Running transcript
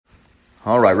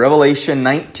All right, Revelation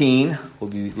 19. We'll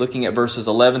be looking at verses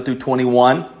 11 through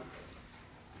 21.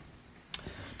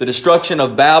 The destruction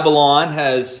of Babylon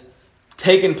has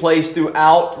taken place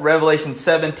throughout Revelation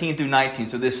 17 through 19.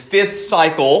 So this fifth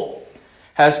cycle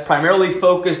has primarily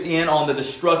focused in on the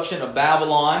destruction of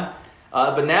Babylon.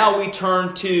 But now we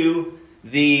turn to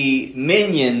the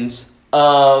minions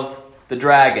of the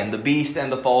dragon, the beast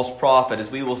and the false prophet,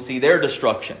 as we will see their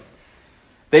destruction.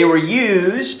 They were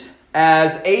used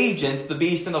as agents, the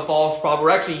beast and the false prophet were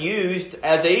actually used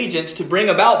as agents to bring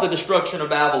about the destruction of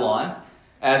Babylon,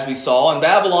 as we saw. And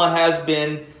Babylon has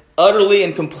been utterly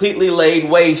and completely laid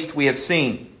waste, we have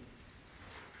seen.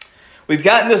 We've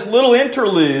gotten this little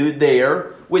interlude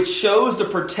there, which shows the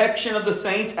protection of the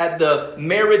saints at the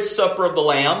marriage supper of the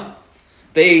Lamb.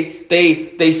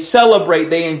 They celebrate,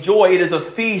 they enjoy. It is a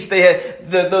feast.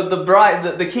 The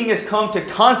bride, the king has come to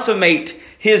consummate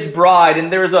his bride,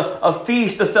 and there is a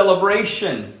feast, a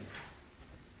celebration.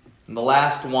 And the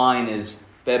last wine is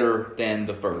better than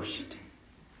the first.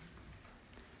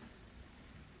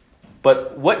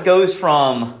 But what goes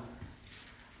from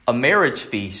a marriage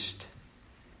feast,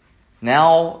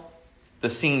 now the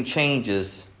scene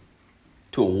changes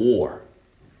to a war,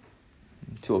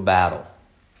 to a battle.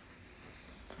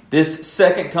 This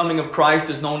second coming of Christ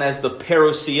is known as the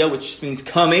parousia, which means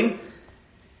coming.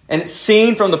 And it's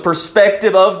seen from the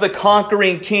perspective of the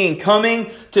conquering king,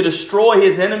 coming to destroy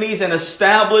his enemies and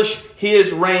establish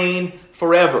his reign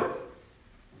forever.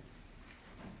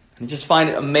 I just find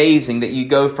it amazing that you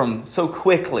go from so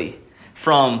quickly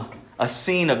from a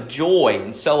scene of joy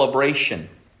and celebration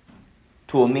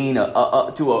to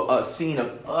a scene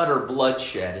of utter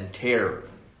bloodshed and terror.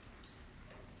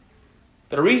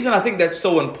 But the reason I think that's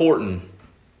so important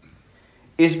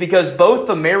is because both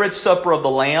the marriage supper of the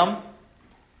Lamb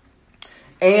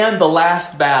and the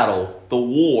last battle, the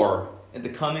war and the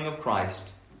coming of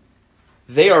Christ,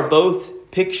 they are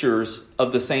both pictures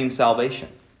of the same salvation.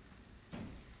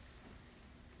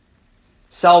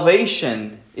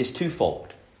 Salvation is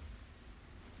twofold.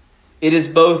 It is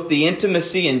both the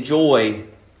intimacy and joy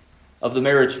of the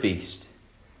marriage feast,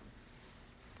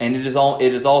 and it is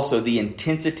also the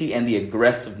intensity and the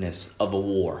aggressiveness of a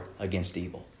war against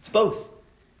evil. It's both.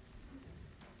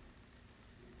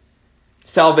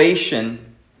 Salvation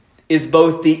is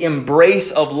both the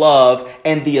embrace of love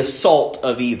and the assault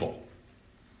of evil.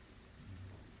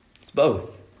 It's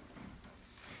both.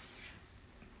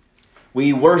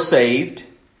 We were saved.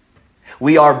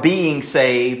 We are being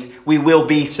saved. We will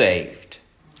be saved.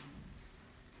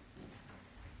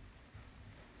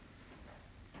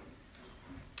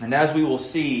 And as we will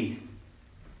see,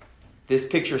 this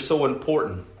picture is so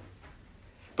important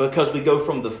because we go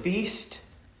from the feast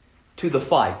to the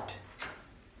fight.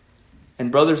 And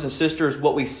brothers and sisters,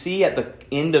 what we see at the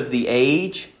end of the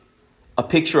age, a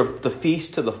picture of the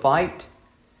feast to the fight,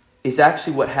 is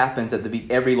actually what happens at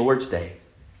every Lord's Day.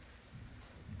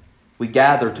 We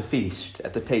gather to feast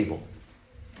at the table,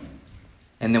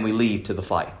 and then we leave to the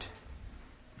fight.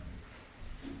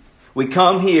 We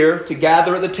come here to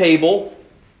gather at the table,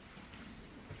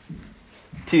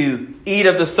 to eat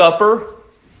of the supper,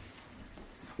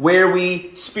 where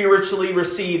we spiritually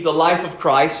receive the life of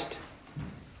Christ,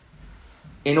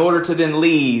 in order to then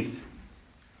leave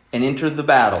and enter the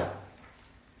battle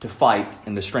to fight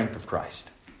in the strength of Christ.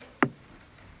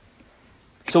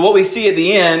 So what we see at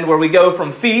the end, where we go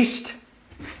from feast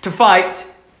to fight,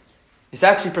 is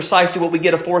actually precisely what we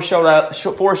get a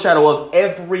foreshadow of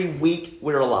every week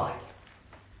we're alive.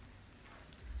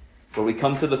 Where we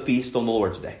come to the feast on the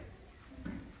Lord's Day,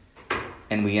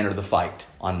 and we enter the fight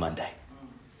on Monday.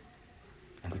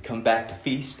 And we come back to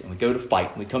feast, and we go to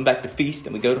fight. And we come back to feast,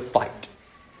 and we go to fight.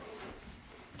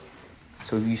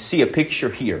 So you see a picture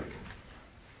here.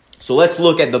 So let's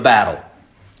look at the battle.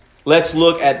 Let's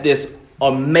look at this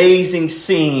amazing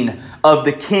scene of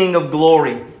the King of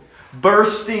Glory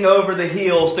bursting over the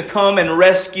hills to come and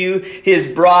rescue his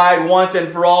bride once and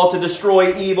for all, to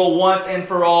destroy evil once and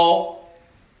for all.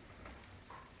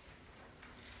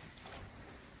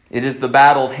 It is the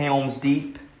Battle of Helm's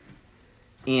Deep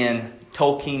in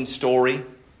Tolkien's story.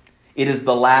 It is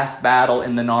the last battle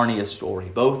in the Narnia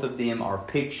story. Both of them are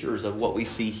pictures of what we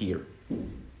see here.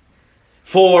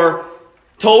 For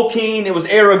Tolkien, it was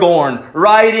Aragorn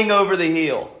riding over the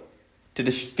hill to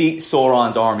defeat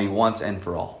Sauron's army once and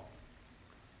for all.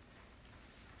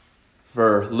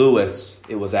 For Lewis,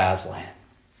 it was Aslan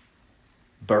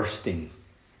bursting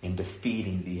and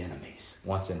defeating the enemies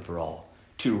once and for all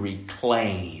to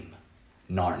reclaim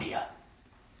Narnia,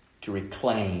 to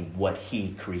reclaim what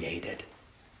he created.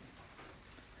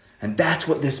 And that's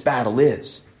what this battle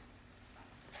is.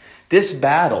 This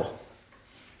battle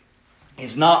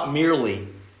is not merely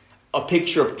a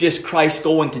picture of just Christ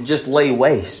going to just lay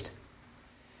waste.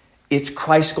 It's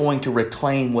Christ going to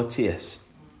reclaim what's His.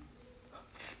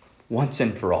 Once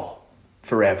and for all.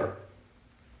 Forever.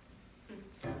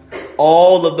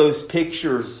 All of those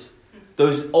pictures,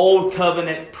 those old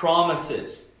covenant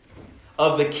promises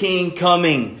of the King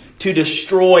coming to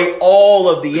destroy all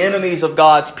of the enemies of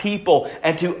God's people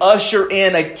and to usher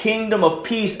in a kingdom of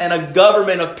peace and a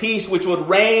government of peace which would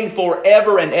reign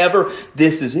forever and ever.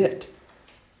 This is it.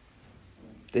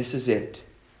 This is it.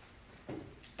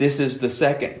 This is the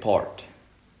second part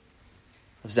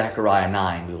of Zechariah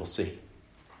 9, we will see.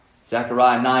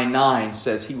 Zechariah 9:9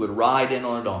 says He would ride in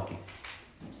on a donkey.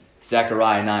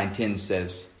 Zechariah 9:10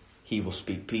 says He will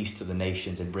speak peace to the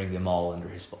nations and bring them all under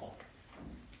His fold.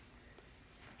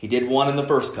 He did one in the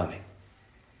first coming.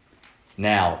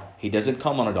 Now, He doesn't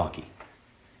come on a donkey,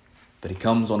 but He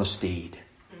comes on a steed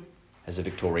as a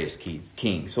victorious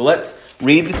king. So let's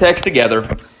read the text together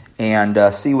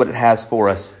and see what it has for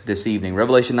us this evening.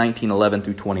 Revelation 19:11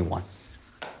 through 21.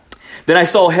 Then I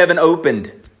saw heaven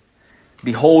opened.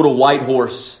 Behold, a white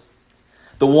horse.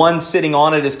 The one sitting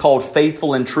on it is called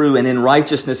Faithful and True, and in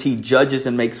righteousness He judges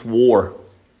and makes war.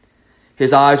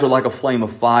 His eyes are like a flame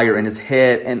of fire,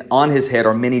 and on his head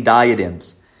are many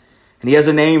diadems. And He has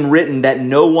a name written that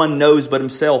no one knows but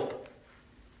Himself.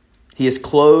 He is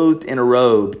clothed in a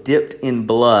robe dipped in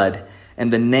blood,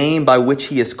 and the name by which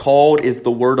He is called is the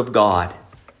Word of God.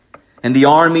 And the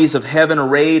armies of heaven,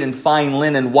 arrayed in fine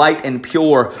linen, white and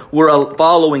pure, were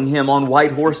following Him on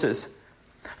white horses.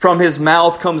 From His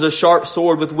mouth comes a sharp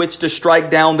sword with which to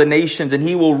strike down the nations, and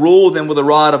He will rule them with a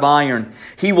rod of iron.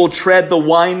 He will tread the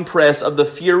winepress of the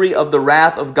fury of the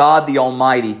wrath of God the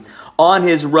Almighty. On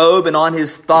His robe and on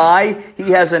His thigh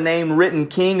He has a name written,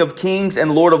 King of Kings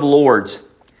and Lord of Lords.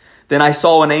 Then I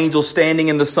saw an angel standing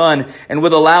in the sun, and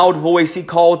with a loud voice he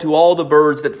called to all the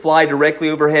birds that fly directly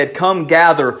overhead, Come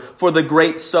gather for the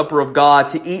great supper of God,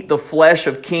 to eat the flesh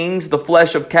of kings, the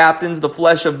flesh of captains, the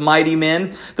flesh of mighty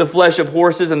men, the flesh of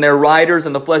horses and their riders,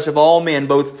 and the flesh of all men,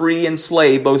 both free and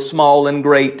slave, both small and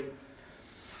great.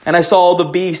 And I saw the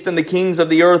beast and the kings of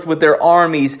the earth with their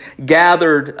armies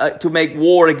gathered to make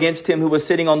war against him who was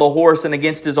sitting on the horse and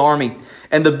against his army.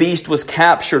 And the beast was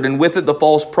captured, and with it the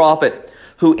false prophet,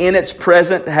 who in its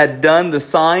presence had done the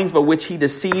signs by which he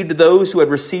deceived those who had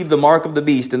received the mark of the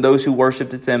beast and those who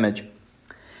worshipped its image.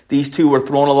 These two were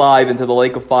thrown alive into the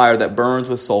lake of fire that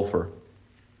burns with sulfur.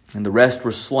 And the rest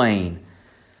were slain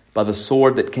by the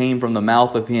sword that came from the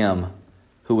mouth of him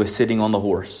who was sitting on the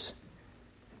horse.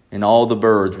 And all the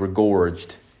birds were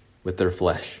gorged with their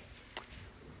flesh.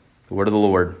 The word of the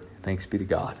Lord. Thanks be to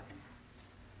God.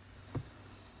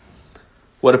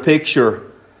 What a picture.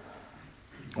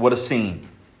 What a scene.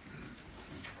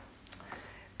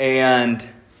 And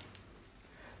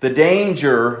the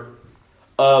danger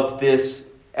of this,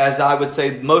 as I would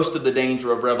say, most of the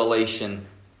danger of Revelation,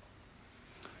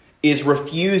 is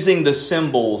refusing the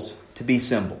symbols to be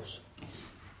symbols.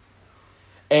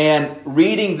 And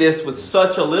reading this with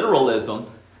such a literalism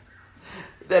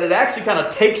that it actually kind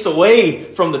of takes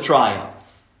away from the triumph.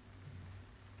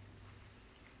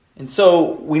 And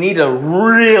so we need to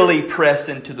really press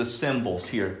into the symbols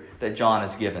here that John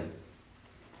has given.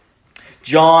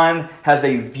 John has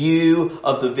a view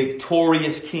of the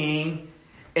victorious king,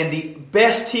 and the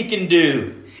best he can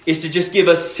do is to just give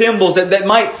us symbols that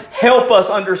might help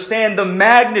us understand the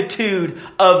magnitude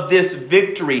of this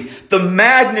victory, the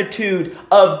magnitude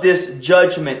of this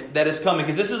judgment that is coming.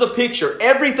 Because this is a picture.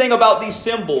 Everything about these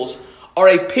symbols are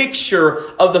a picture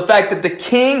of the fact that the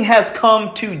king has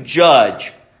come to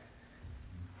judge.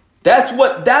 That's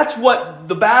what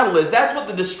the battle is. That's what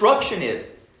the destruction is.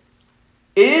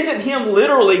 It isn't him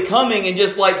literally coming and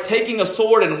just like taking a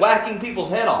sword and whacking people's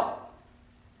head off.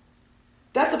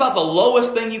 That's about the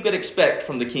lowest thing you could expect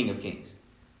from the King of Kings.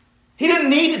 He didn't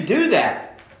need to do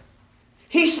that.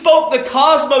 He spoke the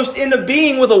cosmos into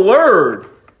being with a word.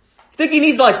 You think he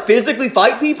needs to like physically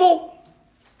fight people?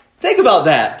 Think about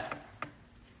that.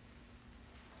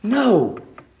 No.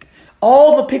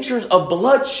 All the pictures of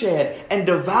bloodshed and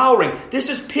devouring. This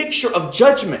is picture of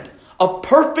judgment. A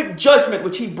perfect judgment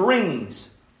which he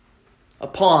brings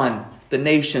upon the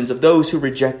nations of those who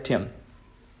reject him.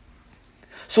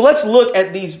 So let's look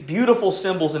at these beautiful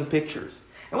symbols and pictures.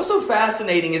 And what's so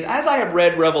fascinating is as I have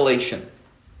read Revelation,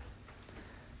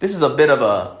 this is a bit of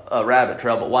a rabbit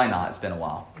trail, but why not? It's been a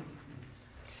while.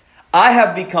 I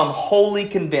have become wholly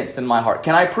convinced in my heart.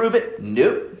 Can I prove it?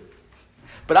 Nope.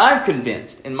 But I'm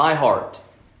convinced in my heart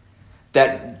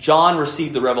that John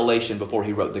received the revelation before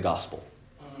he wrote the gospel.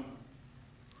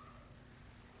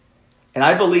 And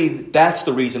I believe that's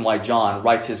the reason why John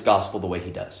writes his gospel the way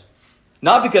he does.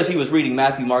 Not because he was reading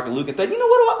Matthew, Mark, and Luke and thought, you know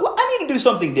what, I need to do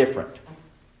something different.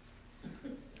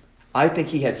 I think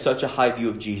he had such a high view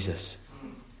of Jesus.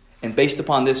 And based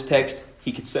upon this text,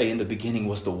 he could say, in the beginning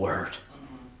was the Word.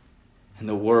 And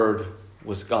the Word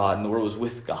was God, and the Word was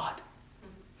with God.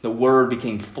 The Word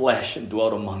became flesh and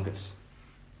dwelt among us.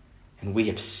 And we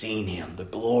have seen Him, the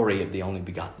glory of the only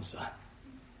begotten Son.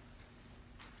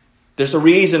 There's a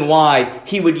reason why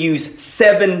he would use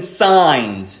 7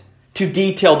 signs to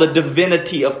detail the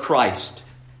divinity of Christ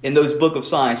in those book of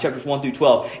signs, chapters 1 through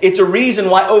 12. It's a reason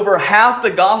why over half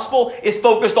the gospel is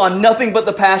focused on nothing but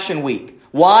the Passion Week.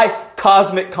 Why?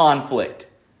 Cosmic conflict.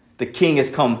 The king has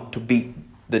come to beat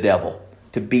the devil,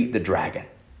 to beat the dragon.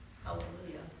 Hallelujah.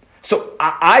 So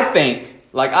I think,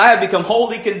 like I have become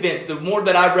wholly convinced, the more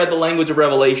that I've read the language of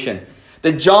Revelation,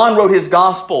 that John wrote his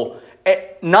gospel,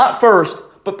 not first,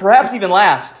 but perhaps even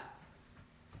last.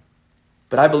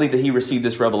 But I believe that he received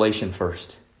this revelation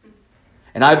first.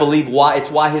 And I believe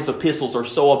it's why his epistles are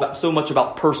so much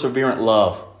about perseverant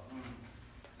love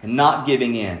and not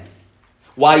giving in.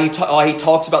 Why he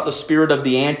talks about the spirit of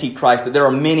the Antichrist, that there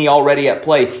are many already at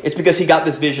play. It's because he got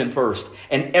this vision first,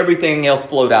 and everything else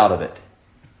flowed out of it.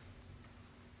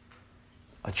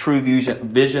 A true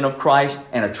vision of Christ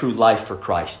and a true life for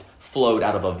Christ flowed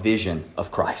out of a vision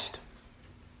of Christ.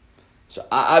 So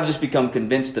I've just become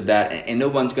convinced of that, and no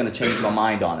one's going to change my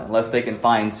mind on it unless they can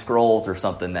find scrolls or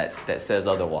something that says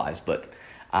otherwise. But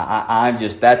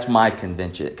that's my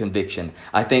conviction.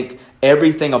 I think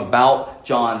everything about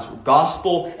John's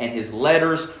gospel and his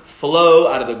letters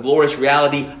flow out of the glorious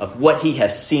reality of what he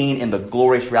has seen in the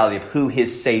glorious reality of who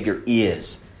his Savior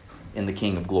is in the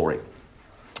King of Glory.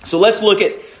 So let's look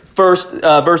at first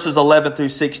verses 11 through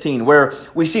 16, where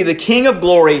we see the King of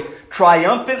Glory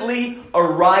triumphantly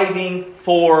arriving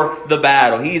for the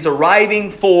battle. He's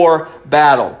arriving for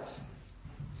battle.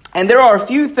 And there are a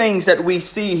few things that we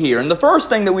see here. And the first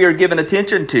thing that we are given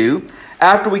attention to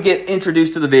after we get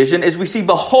introduced to the vision is we see,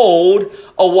 behold,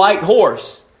 a white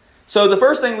horse. So the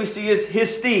first thing we see is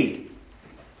his steed.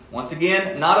 Once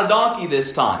again, not a donkey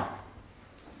this time.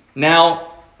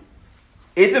 Now,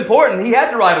 it's important. He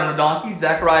had to ride on a donkey.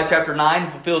 Zechariah chapter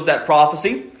 9 fulfills that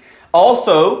prophecy.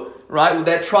 Also, right, with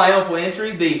that triumphal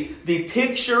entry, the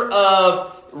picture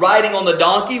of riding on the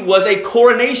donkey was a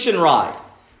coronation ride.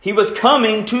 He was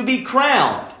coming to be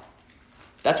crowned.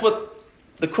 That's what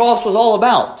the cross was all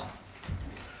about.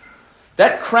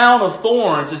 That crown of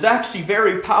thorns is actually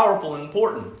very powerful and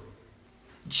important.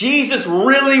 Jesus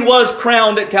really was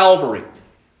crowned at Calvary.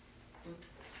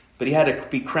 But he had to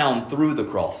be crowned through the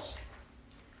cross.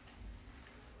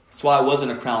 That's why it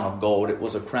wasn't a crown of gold, it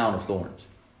was a crown of thorns.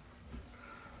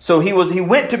 So he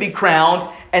went to be crowned,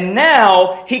 and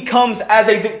now he comes as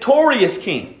a victorious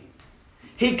king.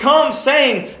 He comes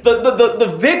saying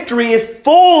the victory is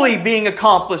fully being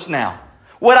accomplished now.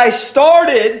 What I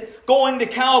started going to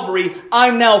Calvary,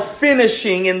 I'm now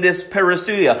finishing in this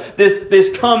parousia,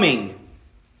 this coming.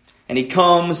 And he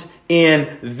comes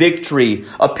in victory.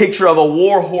 A picture of a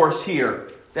war horse here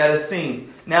that is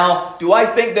seen. Now, do I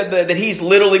think that he's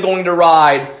literally going to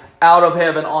ride out of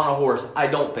heaven on a horse? I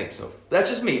don't think so. That's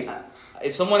just me.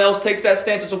 If someone else takes that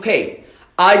stance, it's okay.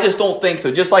 I just don't think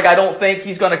so. Just like I don't think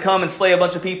he's going to come and slay a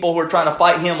bunch of people who are trying to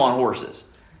fight him on horses.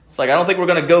 It's like I don't think we're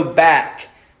going to go back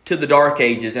to the dark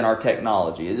ages in our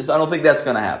technology. I don't think that's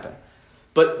going to happen.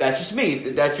 But that's just me.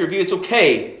 If that's your view, it's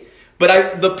okay.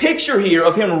 But the picture here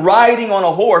of him riding on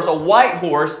a horse, a white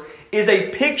horse, is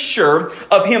a picture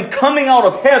of him coming out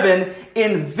of heaven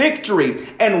in victory.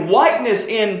 And whiteness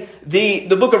in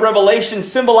the book of Revelation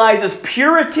symbolizes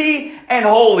purity and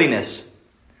holiness.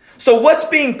 So what's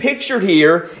being pictured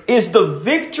here is the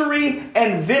victory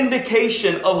and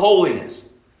vindication of holiness.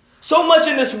 So much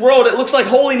in this world, it looks like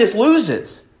holiness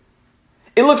loses.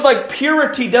 It looks like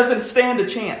purity doesn't stand a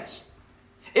chance.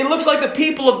 It looks like the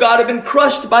people of God have been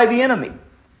crushed by the enemy.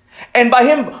 And by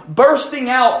him bursting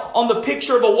out on the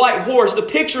picture of a white horse, the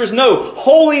picture is no,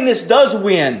 holiness does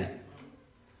win.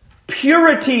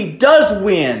 Purity does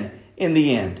win in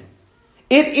the end.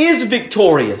 It is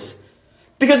victorious.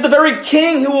 Because the very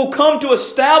king who will come to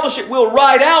establish it will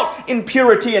ride out in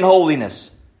purity and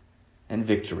holiness and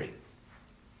victory.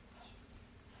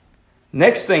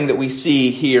 Next thing that we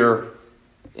see here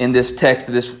in this text,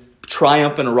 this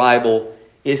triumphant arrival,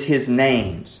 is his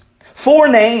names. 4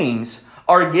 names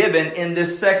are given in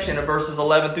this section of verses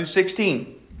 11 through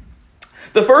 16.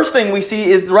 The first thing we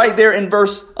see is right there in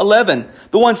verse 11.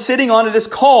 The one sitting on it is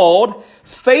called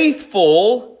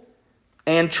Faithful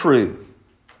and True.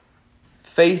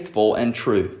 Faithful and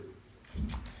true.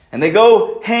 And they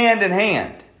go hand in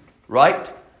hand, right?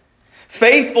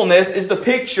 Faithfulness is the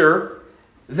picture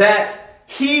that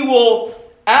He will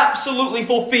absolutely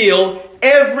fulfill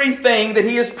everything that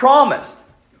He has promised.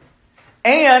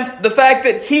 And the fact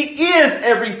that He is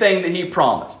everything that He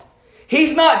promised.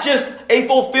 He's not just a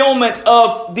fulfillment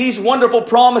of these wonderful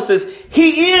promises.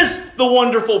 He is the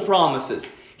wonderful promises.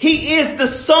 He is the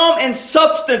sum and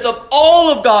substance of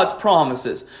all of God's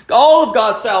promises. All of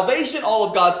God's salvation, all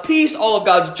of God's peace, all of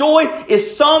God's joy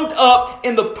is summed up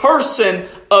in the person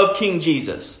of King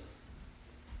Jesus.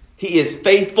 He is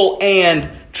faithful and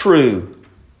true.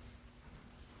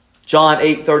 John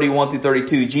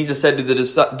 8:31-32, Jesus said to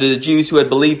the Jews who had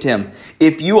believed Him,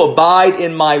 "If you abide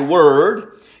in my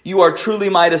word, you are truly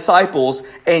my disciples,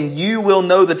 and you will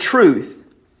know the truth,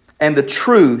 and the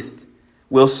truth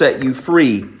will set you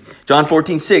free." John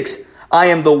 14:6, "I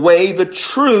am the way, the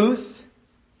truth,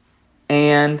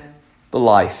 and the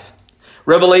life."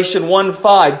 Revelation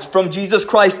 1:5, from Jesus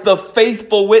Christ, the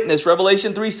faithful witness.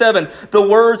 Revelation 3:7, the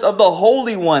words of the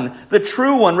Holy One, the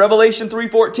true one. Revelation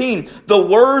 3:14, the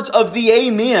words of the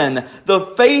Amen, the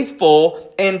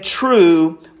faithful and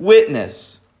true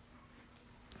witness.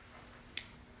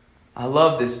 I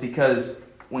love this because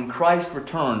when Christ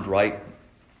returns, right,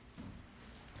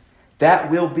 that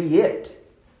will be it.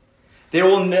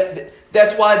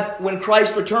 That's why when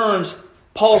Christ returns,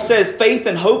 Paul says faith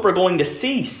and hope are going to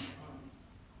cease.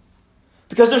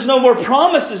 Because there's no more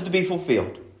promises to be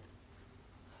fulfilled.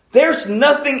 There's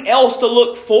nothing else to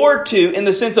look forward to in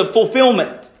the sense of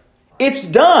fulfillment. It's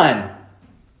done.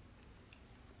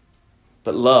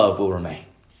 But love will remain.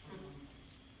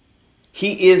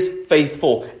 He is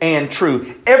faithful and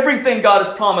true. Everything God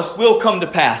has promised will come to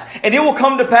pass. And it will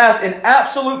come to pass in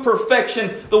absolute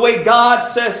perfection the way God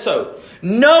says so.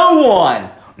 No one,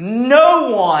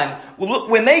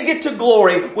 when they get to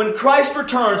glory, when Christ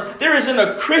returns, there isn't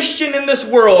a Christian in this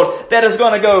world that is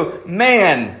going to go,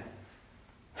 "Man,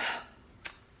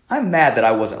 I'm mad that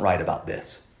I wasn't right about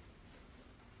this."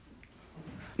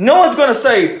 No one's going to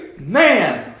say,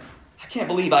 "Man, I can't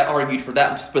believe I argued for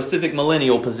that specific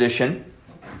millennial position,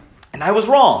 and I was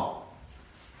wrong."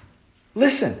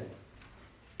 Listen,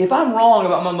 if I'm wrong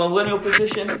about my millennial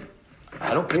position,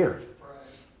 I don't care.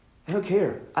 I don't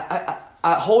care.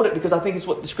 I hold it because I think it's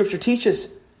what the Scripture teaches.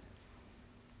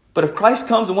 But if Christ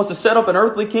comes and wants to set up an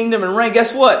earthly kingdom and reign,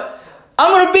 guess what?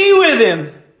 I'm going to be with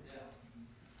Him.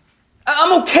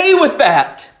 I'm okay with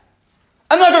that.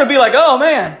 I'm not going to be like, "Oh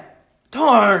man,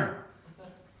 darn."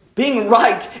 Being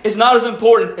right is not as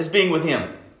important as being with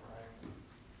Him.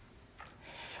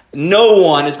 No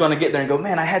one is going to get there and go,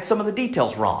 "Man, I had some of the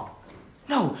details wrong."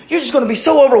 No, you're just going to be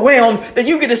so overwhelmed that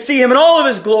you get to see Him in all of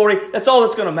His glory. That's all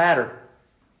that's going to matter.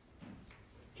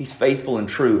 He's faithful and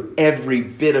true. Every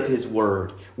bit of His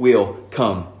word will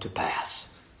come to pass.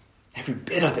 Every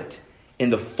bit of it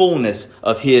in the fullness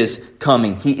of His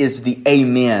coming. He is the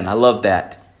Amen. I love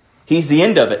that. He's the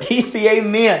end of it. He's the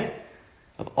Amen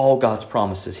of all God's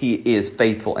promises. He is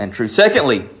faithful and true.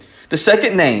 Secondly, the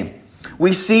second name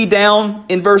we see down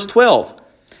in verse 12.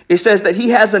 It says that He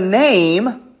has a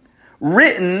name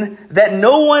written that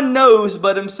no one knows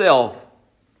but Himself.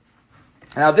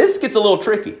 Now this gets a little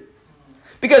tricky.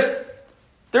 Because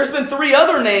there's been 3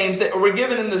 other names that were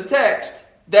given in this text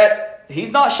that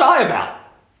He's not shy about.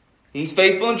 He's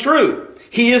faithful and true.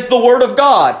 He is the Word of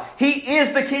God. He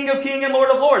is the King of Kings and Lord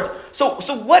of Lords. So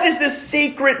what is this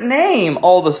secret name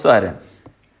all of a sudden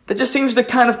that just seems to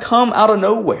kind of come out of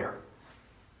nowhere?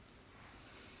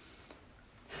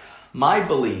 My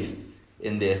belief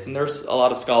in this, and there's a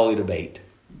lot of scholarly debate,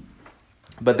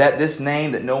 but that this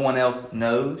name that no one else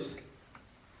knows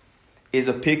is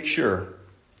a picture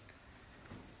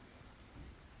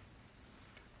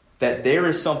that there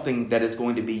is something that is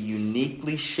going to be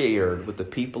uniquely shared with the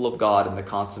people of God in the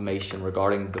consummation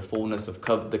regarding the fullness of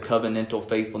the covenantal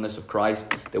faithfulness of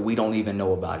Christ that we don't even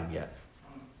know about Him yet.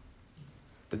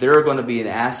 That there are going to be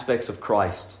aspects of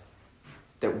Christ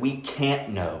that we can't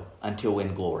know until we're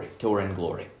in glory.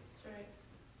 That's right.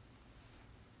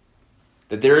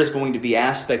 That there is going to be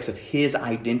aspects of His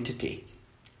identity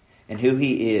and who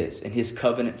He is and His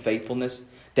covenant faithfulness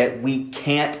that we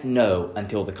can't know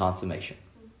until the consummation.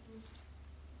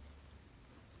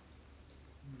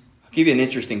 I'll give you an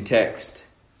interesting text.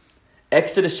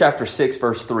 Exodus chapter 6,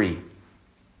 verse 3.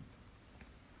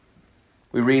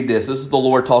 We read this. This is the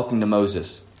Lord talking to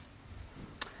Moses.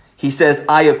 He says,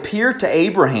 "I appeared to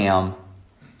Abraham,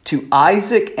 to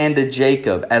Isaac, and to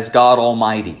Jacob as God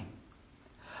Almighty.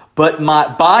 But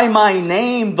by my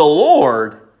name, the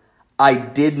Lord, I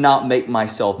did not make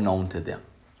myself known to them."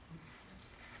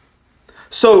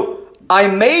 So I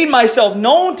made myself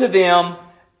known to them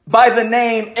by the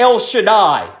name El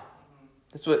Shaddai.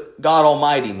 That's what God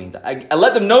Almighty means. I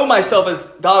let them know myself as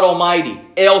God Almighty,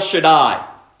 El Shaddai.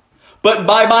 But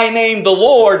by my name, the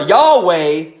Lord,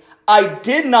 Yahweh, I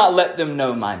did not let them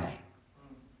know my name.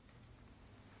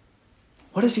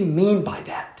 What does he mean by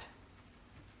that?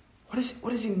 What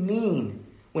does he mean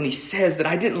when he says that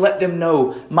I didn't let them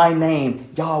know my name,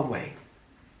 Yahweh?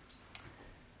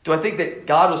 Do I think that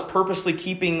God was purposely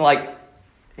keeping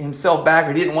himself back, or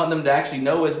he didn't want them to actually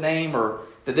know his name, or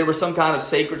that there was some kind of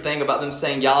sacred thing about them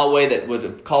saying Yahweh that would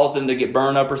have caused them to get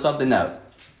burned up or something? No.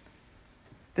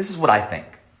 This is what I think.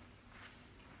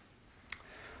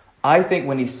 I think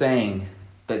when he's saying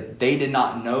that they did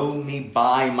not know me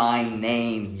by my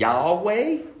name,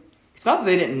 Yahweh, it's not that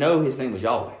they didn't know his name was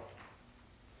Yahweh.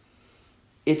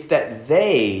 It's that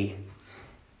they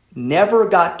never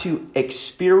got to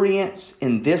experience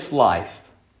in this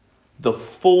life the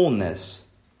fullness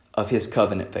of his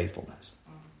covenant faithfulness.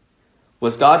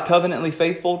 Was God covenantally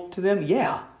faithful to them?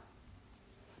 Yeah.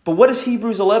 But what does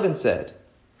Hebrews 11 said?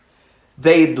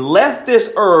 They left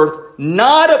this earth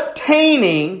not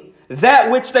obtaining that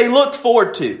which they looked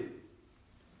forward to.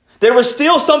 There was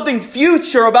still something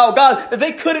future about God that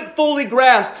they couldn't fully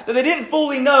grasp, that they didn't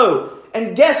fully know.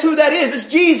 And guess who that is? It's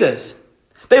Jesus.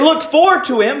 They looked forward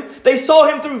to him. They saw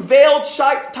him through veiled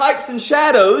types and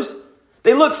shadows.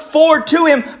 They looked forward to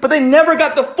him, but they never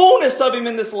got the fullness of him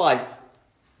in this life.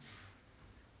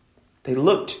 They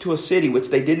looked to a city which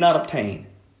they did not obtain.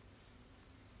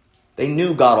 They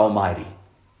knew God Almighty.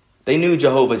 They knew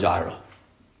Jehovah Jireh.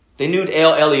 They knew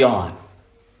El Elyon.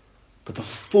 But the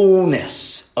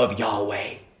fullness of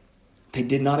Yahweh, they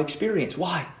did not experience.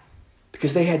 Why?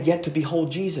 Because they had yet to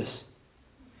behold Jesus.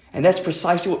 And that's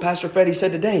precisely what Pastor Freddie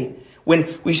said today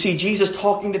when we see Jesus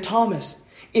talking to Thomas.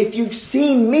 If you've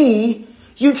seen me,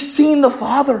 you've seen the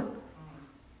Father.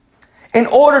 In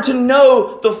order to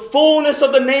know the fullness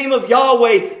of the name of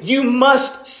Yahweh, you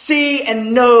must see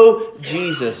and know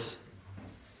Jesus.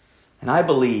 And I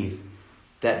believe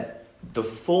that the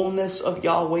fullness of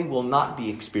Yahweh will not be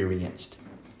experienced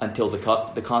until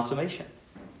the consummation.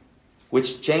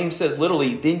 Which James says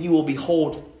literally, then you will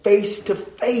behold face to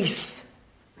face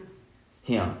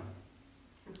him.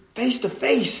 Face to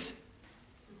face.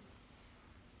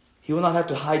 He will not have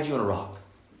to hide you in a rock.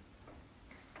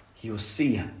 You will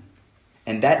see him.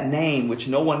 And that name, which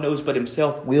no one knows but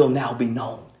himself, will now be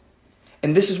known.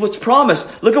 And this is what's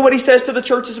promised. Look at what he says to the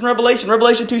churches in Revelation.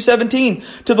 Revelation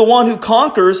 2:17. To the one who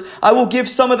conquers, I will give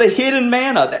some of the hidden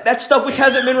manna. That stuff which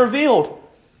hasn't been revealed.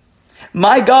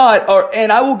 My God,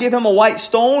 and I will give him a white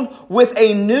stone with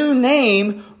a new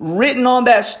name written on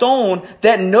that stone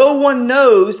that no one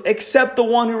knows except the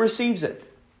one who receives it.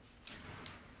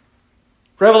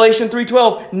 Revelation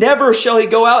 3:12, never shall he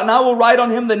go out, and I will write on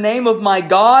him the name of my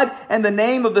God and the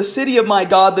name of the city of my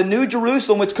God, the new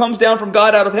Jerusalem, which comes down from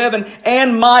God out of heaven,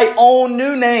 and my own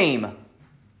new name.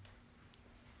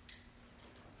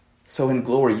 So in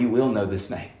glory, you will know this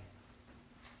name.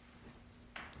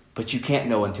 But you can't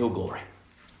know until glory.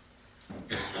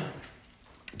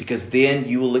 Because then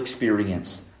you will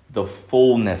experience the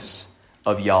fullness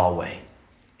of Yahweh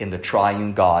in the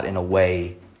triune God in a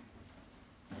way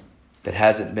that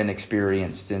hasn't been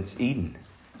experienced since Eden.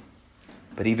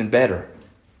 But even better,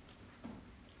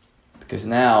 because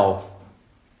now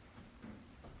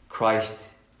Christ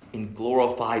in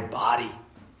glorified body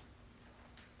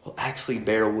will actually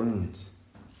bear wounds.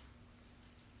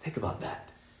 Think about that.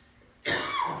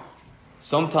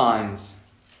 Sometimes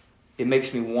it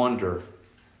makes me wonder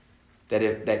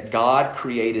that God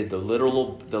created the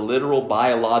literal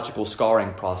biological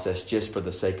scarring process just for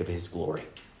the sake of his glory.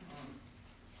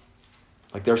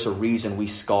 Like there's a reason we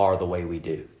scar the way we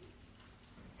do.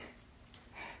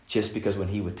 Just because when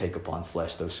he would take upon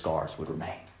flesh, those scars would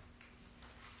remain.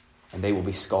 And they will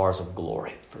be scars of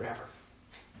glory forever.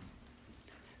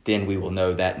 Then we will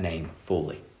know that name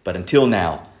fully. But until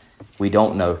now, we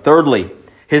don't know. Thirdly,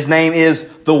 his name is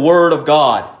the Word of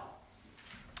God.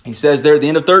 He says there at the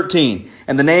end of 13,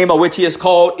 and the name by which he is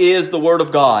called is the Word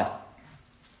of God.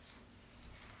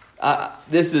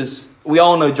 We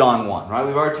all know John 1, right?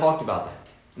 We've already talked about that.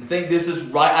 I think this is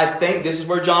right. I think this is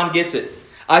where John gets it.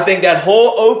 I think that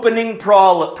whole opening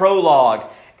prologue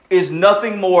is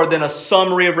nothing more than a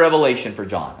summary of Revelation for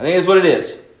John. I think that's what it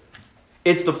is.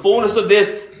 It's the fullness of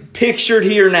this pictured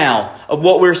here now of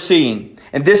what we're seeing.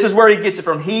 And this is where he gets it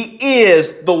from. He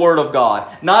is the Word of God.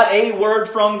 Not a word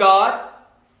from God.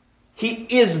 He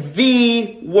is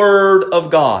the Word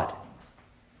of God.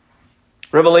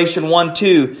 Revelation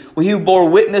 1:2. Well, he who bore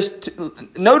witness to...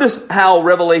 Notice how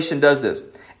Revelation does this.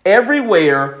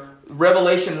 Everywhere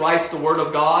Revelation writes the Word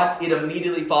of God, it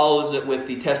immediately follows it with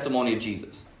the testimony of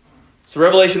Jesus. So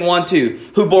Revelation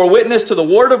 1:2, who bore witness to the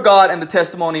word of God and the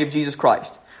testimony of Jesus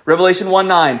Christ. Revelation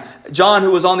 1:9, John,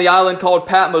 who was on the island called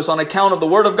Patmos on account of the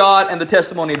word of God and the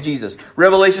testimony of Jesus.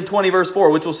 Revelation 20 verse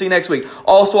 4, which we'll see next week.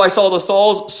 Also I saw the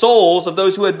souls of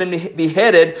those who had been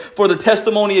beheaded for the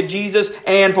testimony of Jesus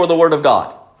and for the word of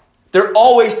God. They're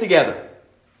always together.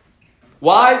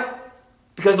 Why?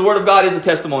 Because the word of God is the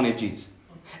testimony of Jesus.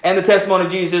 And the testimony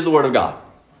of Jesus is the word of God.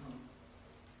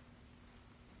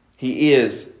 He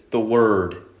is the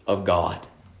word of God.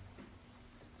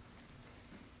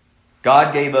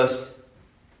 God gave us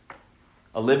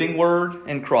a living word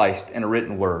in Christ and a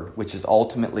written word, which is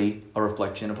ultimately a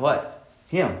reflection of what?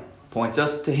 Him. Points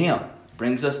us to Him.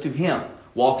 Brings us to Him.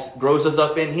 Grows us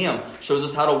up in Him. Shows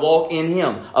us how to walk in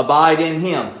Him. Abide in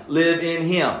Him. Live in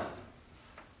Him.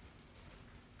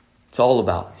 It's all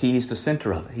about. He's the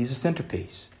center of it. He's the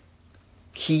centerpiece.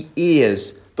 He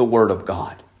is the Word of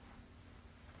God.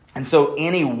 And so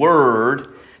any word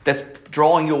that's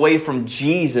drawing you away from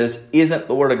Jesus isn't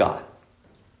the Word of God.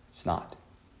 It's not.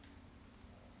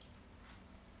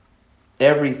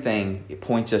 Everything, it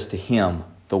points us to Him,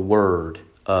 the Word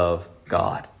of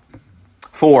God.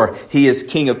 4, He is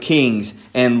King of Kings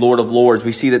and Lord of Lords.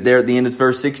 We see that there at the end of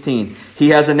verse 16. He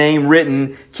has a name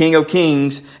written, King of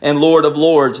Kings and Lord of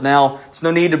Lords. Now, there's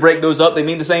no need to break those up. They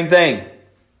mean the same thing.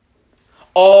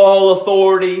 All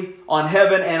authority on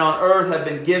heaven and on earth have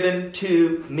been given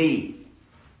to me.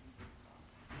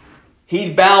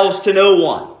 He bows to no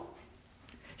one.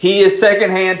 He is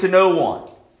secondhand to no one.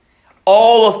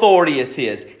 All authority is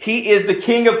His. He is the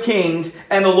King of Kings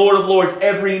and the Lord of Lords.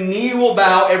 Every knee will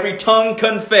bow, every tongue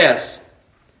confess.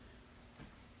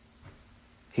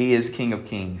 He is King of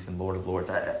Kings and Lord of Lords.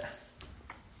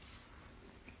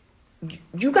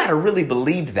 You got to really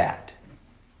believe that.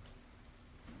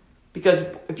 Because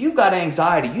if you've got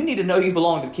anxiety, you need to know you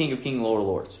belong to the King of Kings and Lord of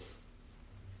Lords.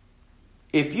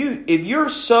 If you're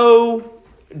so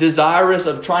desirous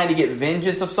of trying to get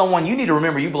vengeance of someone, you need to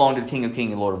remember you belong to the King of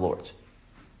Kings and Lord of Lords.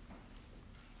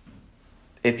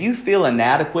 If you feel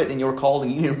inadequate in your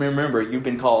calling, you need to remember you've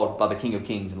been called by the King of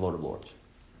Kings and Lord of Lords.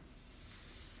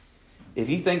 If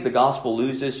you think the gospel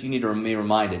loses, you need to be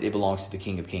reminded it belongs to the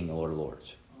King of Kings and Lord of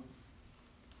Lords.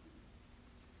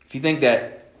 If you think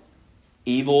that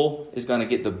evil is going to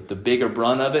get the bigger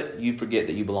brunt of it, you forget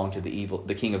that you belong to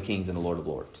the King of Kings and the Lord of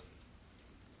Lords.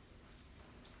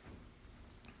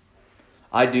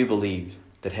 I do believe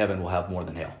that heaven will have more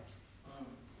than hell.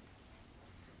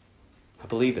 I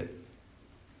believe it.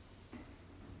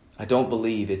 I don't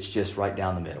believe it's just right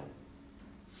down the middle.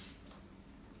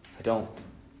 I don't.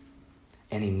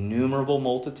 An innumerable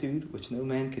multitude, which no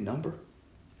man can number.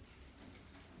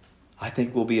 I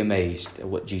think we'll be amazed at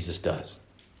what Jesus does.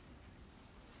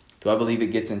 Do I believe it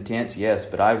gets intense? Yes,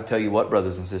 but I would tell you what,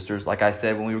 brothers and sisters, like I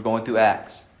said when we were going through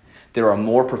Acts, there are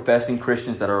more professing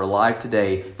Christians that are alive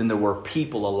today than there were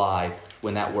people alive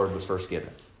when that word was first given.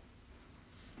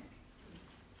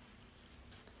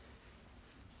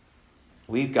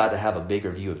 We've got to have a bigger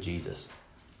view of Jesus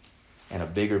and a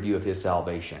bigger view of His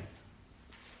salvation.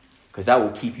 Because that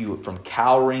will keep you from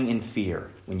cowering in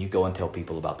fear when you go and tell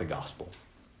people about the gospel.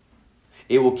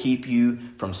 It will keep you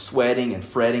from sweating and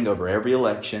fretting over every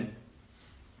election.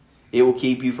 It will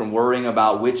keep you from worrying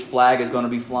about which flag is going to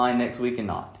be flying next week and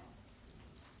not.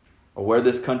 Or where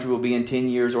this country will be in 10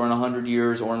 years or in 100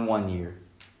 years or in 1 year.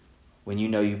 When you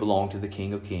know you belong to the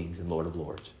King of Kings and Lord of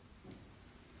Lords.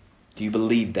 Do you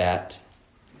believe that?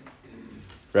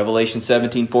 Revelation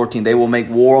 17:14, they will make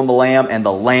war on the Lamb and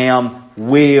the Lamb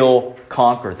will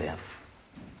conquer them.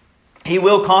 He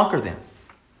will conquer them.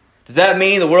 Does that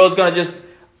mean the world's going to just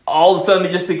all of a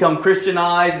sudden just become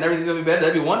Christianized and everything's going to be better?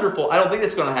 That'd be wonderful. I don't think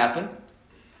that's going to happen.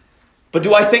 But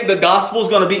do I think the gospel is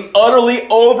going to be utterly,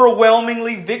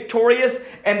 overwhelmingly victorious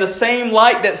and the same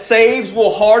light that saves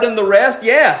will harden the rest?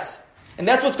 Yes. And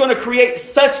that's what's going to create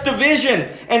such division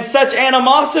and such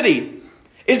animosity.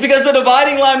 Is because the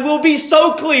dividing line will be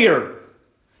so clear.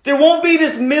 There won't be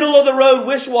this middle of the road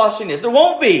wish-washiness. There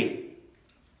won't be.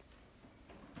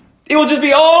 It will just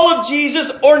be all of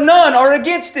Jesus or none or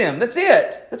against Him. That's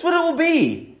it. That's what it will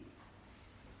be.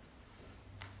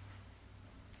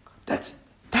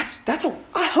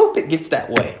 I hope it gets that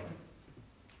way.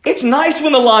 It's nice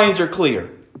when the lines are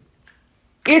clear.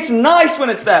 It's nice when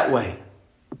it's that way.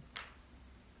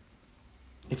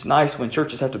 It's nice when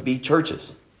churches have to be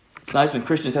churches. It's nice when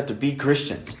Christians have to be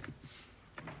Christians.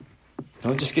 They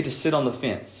don't just get to sit on the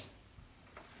fence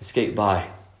and skate by.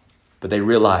 But they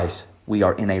realize we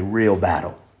are in a real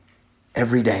battle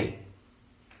every day.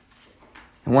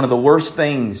 And one of the worst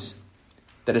things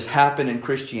that has happened in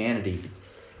Christianity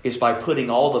is by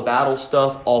putting all the battle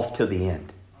stuff off to the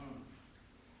end.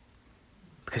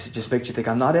 Because it just makes you think,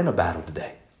 I'm not in a battle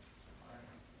today.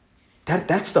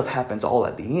 That stuff happens all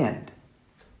at the end.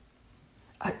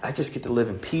 I just get to live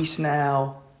in peace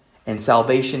now. And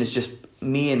salvation is just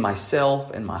me and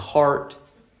myself and my heart.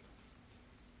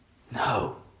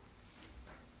 No.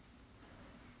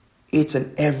 It's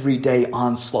an everyday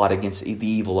onslaught against the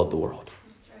evil of the world.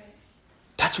 That's right.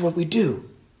 That's what we do.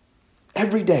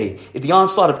 Every day. The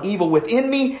onslaught of evil within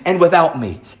me and without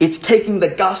me. It's taking the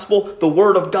gospel, the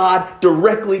word of God,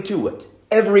 directly to it.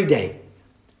 Every day.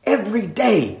 Every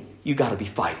day you got to be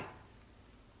fighting.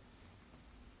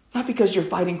 Not because you're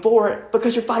fighting for it,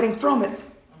 because you're fighting from it.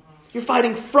 You're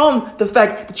fighting from the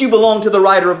fact that you belong to the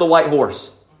rider of the white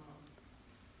horse.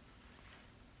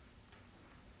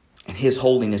 And his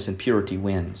holiness and purity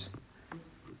wins.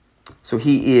 So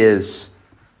he is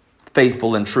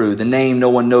faithful and true. The name no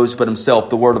one knows but himself,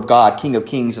 the Word of God, King of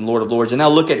kings and Lord of lords. And now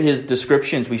look at his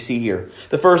descriptions we see here.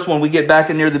 The first one, we get back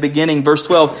in near the beginning, verse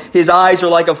 12. His eyes are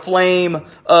like a flame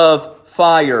of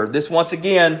fire. This once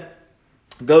again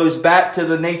goes back to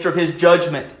the nature of his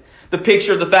judgment. The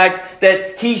picture of the fact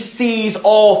that he sees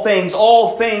all things.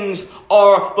 All things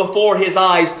are before his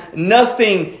eyes.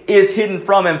 Nothing is hidden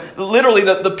from him. Literally,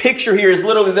 the picture here is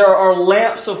literally there are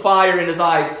lamps of fire in his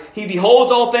eyes. He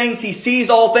beholds all things. He sees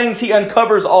all things. He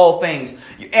uncovers all things.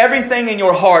 Everything in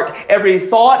your heart, every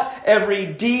thought, every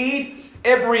deed,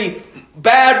 every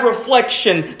bad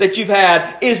reflection that you've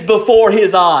had is before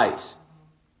his eyes.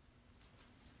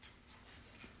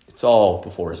 It's all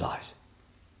before his eyes.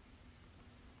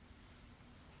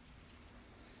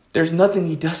 There's nothing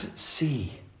he doesn't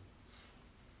see.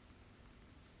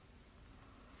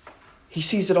 He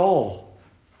sees it all.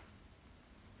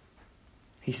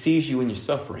 He sees you in your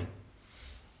suffering.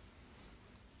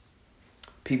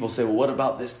 People say, well, what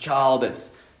about this child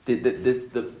that's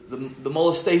the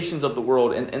molestations of the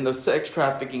world and the sex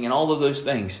trafficking and all of those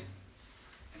things?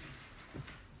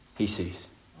 He sees.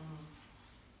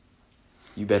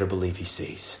 You better believe he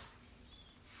sees.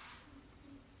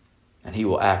 And he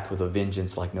will act with a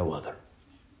vengeance like no other.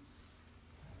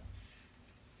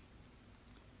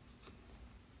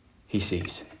 He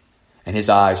sees. And his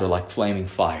eyes are like flaming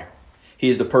fire. He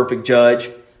is the perfect judge.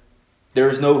 There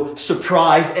is no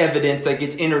surprise evidence that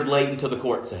gets entered late into the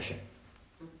court session.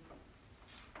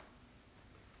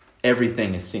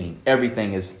 Everything is seen.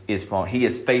 Everything is wrong. He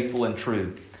is faithful and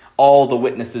true. All the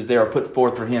witnesses there are put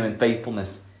forth for him in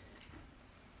faithfulness.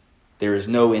 There is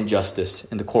no injustice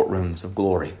in the courtrooms of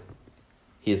glory.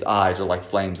 His eyes are like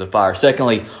flames of fire.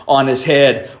 Secondly, on his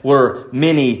head were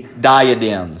many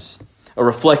diadems. A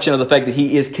reflection of the fact that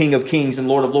he is King of kings and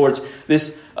Lord of lords.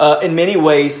 This, in many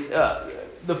ways,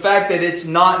 the fact that it's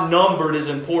not numbered is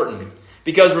important.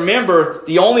 Because remember,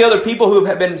 the only other people who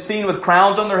have been seen with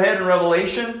crowns on their head in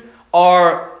Revelation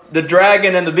are the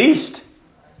dragon and the beast.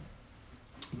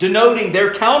 Denoting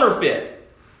their counterfeit.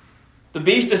 The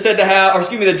beast is said to have,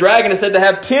 the dragon is said to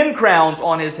have 10 crowns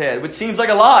on his head, which seems like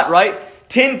a lot, right?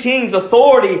 10 kings,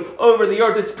 authority over the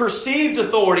earth. It's perceived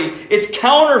authority. It's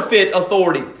counterfeit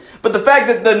authority. But the fact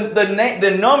that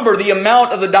the number, the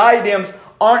amount of the diadems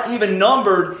aren't even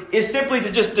numbered is simply to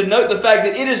just denote the fact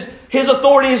that his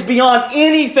authority is beyond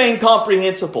anything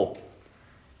comprehensible.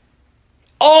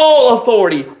 All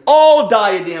authority, all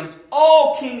diadems,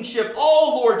 all kingship,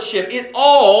 all lordship, it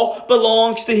all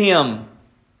belongs to him.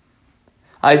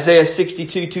 Isaiah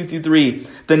 62,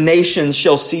 2-3. The nations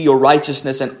shall see your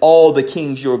righteousness and all the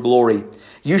kings your glory.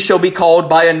 You shall be called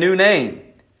by a new name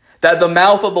that the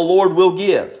mouth of the Lord will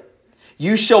give.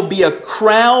 You shall be a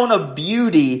crown of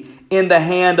beauty in the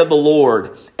hand of the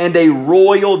Lord and a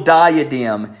royal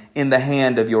diadem in the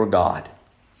hand of your God.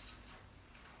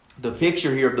 The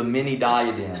picture here of the many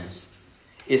diadems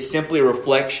is simply a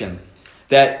reflection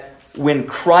that when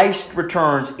Christ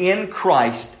returns, in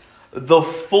Christ, the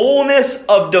fullness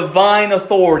of divine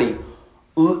authority,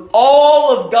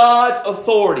 all of God's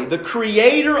authority, the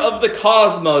creator of the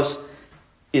cosmos,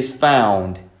 is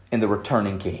found in the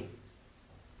returning King.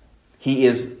 He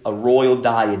is a royal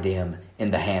diadem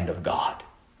in the hand of God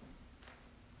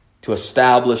to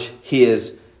establish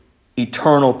his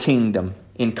eternal kingdom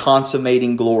in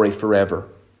consummating glory forever.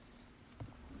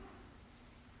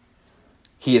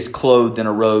 He is clothed in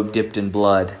a robe dipped in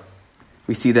blood.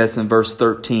 We see that's in verse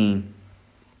 13.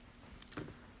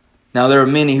 Now there are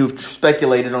many who've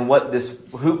speculated on what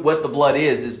the blood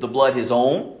is. Is the blood his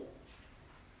own?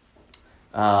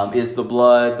 Is the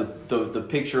blood the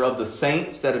picture of the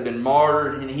saints that have been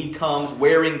martyred, and he comes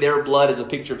wearing their blood as a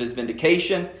picture of his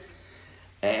vindication?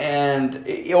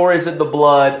 Or is it the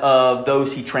blood of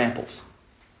those he tramples?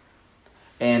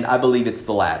 And I believe it's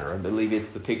the latter. I believe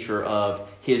it's the picture of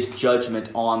his judgment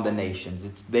on the nations.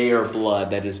 It's their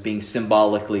blood that is being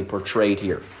symbolically portrayed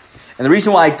here. And the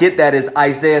reason why I get that is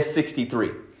Isaiah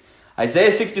 63.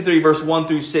 Isaiah 63 verse 1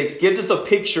 through 6 gives us a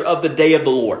picture of the day of the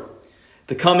Lord,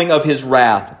 the coming of his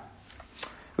wrath.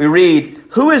 We read,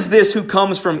 "Who is this who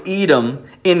comes from Edom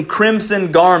in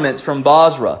crimson garments from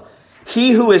Basra?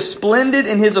 He who is splendid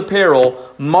in his apparel,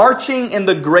 marching in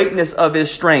the greatness of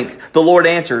his strength." The Lord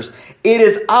answers, "It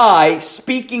is I,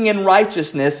 speaking in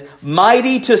righteousness,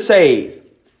 mighty to save.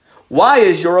 Why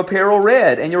is your apparel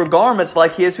red, and your garments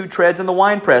like his who treads in the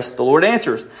winepress?" The Lord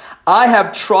answers, "I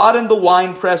have trodden the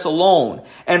winepress alone,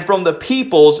 and from the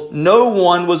peoples no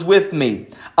one was with me.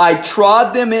 I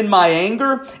trod them in my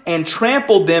anger, and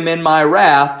trampled them in my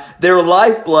wrath. Their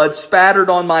lifeblood spattered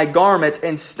on my garments,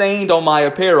 and stained on my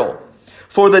apparel.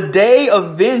 For the day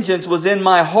of vengeance was in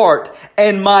my heart,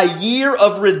 and my year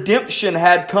of redemption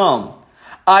had come.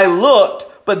 I looked,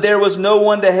 but there was no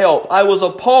one to help. I was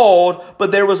appalled,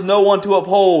 but there was no one to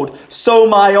uphold. So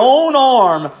my own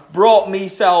arm brought me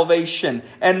salvation,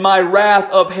 and my wrath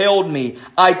upheld me.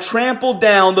 I trampled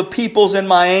down the peoples in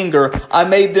my anger. I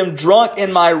made them drunk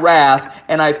in my wrath,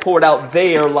 and I poured out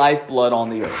their lifeblood on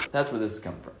the earth." That's where this is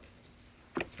coming from.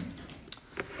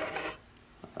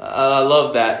 I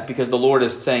love that because the Lord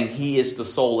is saying he is the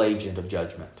sole agent of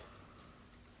judgment.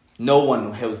 No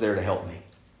one was there to help me.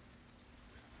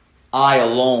 I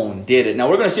alone did it. Now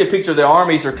we're going to see a picture of the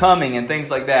armies are coming and things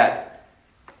like that.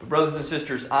 But brothers and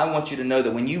sisters, I want you to know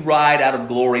that when you ride out of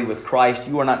glory with Christ,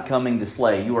 you are not coming to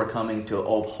slay. You are coming to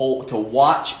uphold, to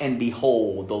watch and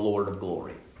behold the Lord of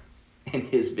glory in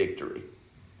his victory.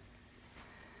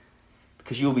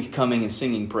 Because you will be coming and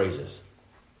singing praises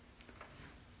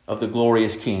of the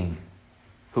glorious King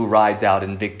who rides out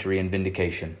in victory and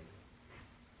vindication.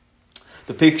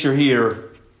 The picture here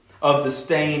of the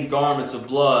stained garments of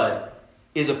blood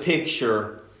is a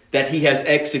picture that he has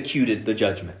executed the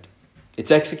judgment.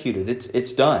 It's executed.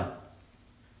 It's done.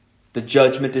 The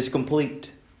judgment is complete.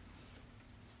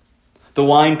 The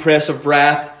winepress of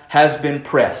wrath has been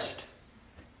pressed,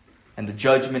 and the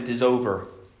judgment is over.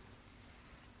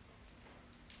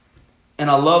 And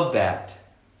I love that.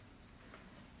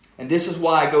 And this is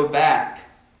why I go back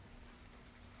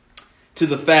to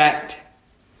the fact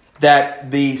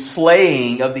that the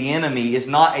slaying of the enemy is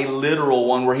not a literal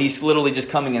one where he's literally just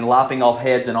coming and lopping off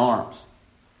heads and arms.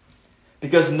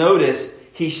 Because notice,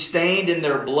 he stained in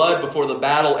their blood before the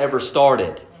battle ever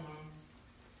started.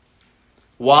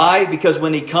 Why? Because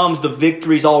when he comes, the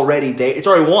victory's already there. It's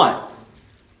already won.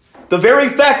 The very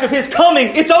fact of his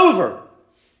coming, it's over.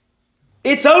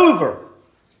 It's over.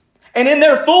 And in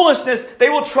their foolishness, they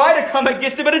will try to come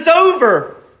against it, but it's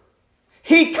over.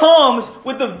 He comes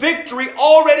with the victory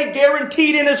already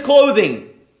guaranteed in his clothing.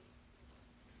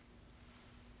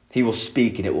 He will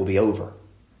speak and it will be over.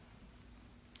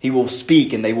 He will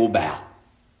speak and they will bow.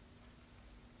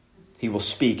 He will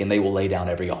speak and they will lay down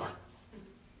every arm.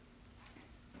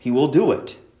 He will do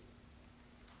it.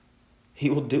 He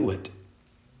will do it.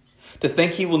 To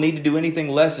think he will need to do anything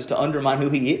less is to undermine who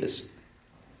he is.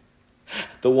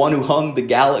 The one who hung the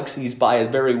galaxies by his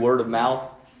very word of mouth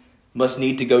must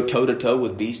need to go toe-to-toe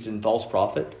with beast and false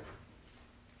prophet?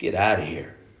 Get out of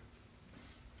here.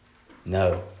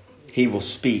 No. He will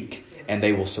speak and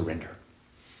they will surrender.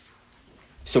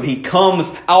 So he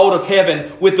comes out of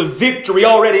heaven with the victory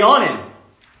already on him,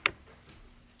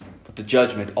 but the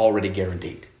judgment already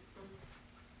guaranteed.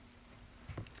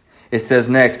 It says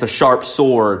next, a sharp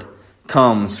sword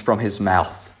comes from his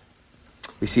mouth.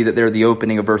 We see that there at the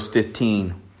opening of verse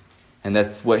 15, and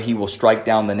that's what he will strike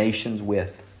down the nations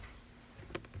with.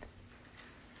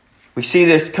 We see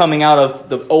this coming out of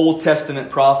the Old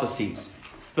Testament prophecies.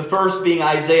 The first being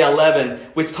Isaiah 11,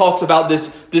 which talks about this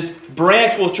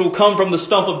branch which will come from the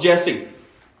stump of Jesse,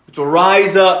 which will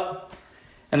rise up.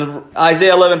 And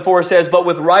Isaiah 11:4 says, "But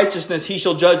with righteousness he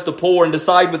shall judge the poor and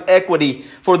decide with equity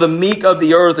for the meek of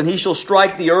the earth. And he shall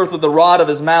strike the earth with the rod of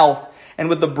his mouth. And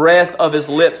with the breath of his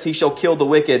lips he shall kill the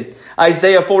wicked."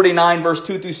 Isaiah 49 verse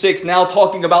 2 through 6, now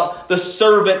talking about the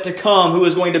servant to come who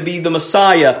is going to be the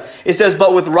Messiah. It says,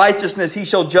 "But with righteousness he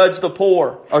shall judge the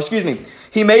poor."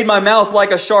 "He made my mouth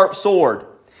like a sharp sword.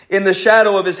 In the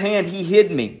shadow of his hand he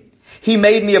hid me. He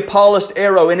made me a polished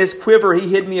arrow. In his quiver he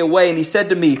hid me away. And he said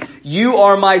to me, 'You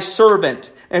are my servant,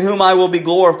 in whom I will be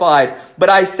glorified.' But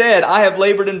I said, I have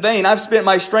labored in vain. I've spent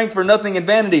my strength for nothing in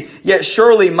vanity. Yet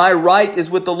surely my right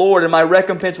is with the Lord and my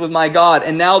recompense with my God.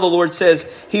 And now the Lord says,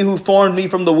 He who formed me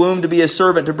from the womb to be His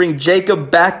servant, to bring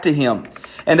Jacob back to Him,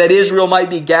 and that Israel might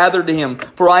be gathered to Him.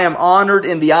 For I am honored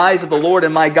in the eyes of the Lord,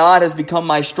 and my God has become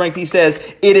my strength. He says,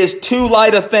 it is too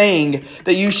light a thing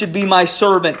that you should be my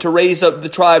servant to raise up the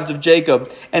tribes of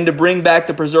Jacob and to bring back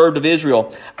the preserved of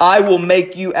Israel. I will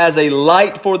make you as a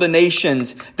light for the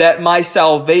nations, that my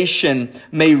salvation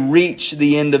may reach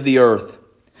the end of the earth.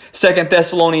 2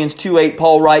 Thessalonians 2:8,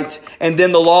 Paul writes, and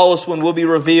then the lawless one will be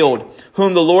revealed,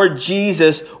 whom the Lord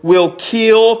Jesus will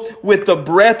kill with the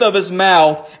breath of His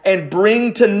mouth and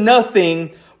bring to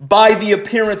nothing by the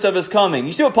appearance of His coming.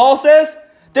 You see what Paul says?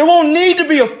 There won't need to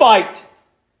be a fight.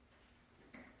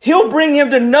 He'll bring him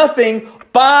to nothing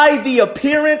by the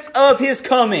appearance of His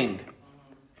coming.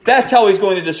 That's how He's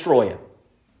going to destroy him.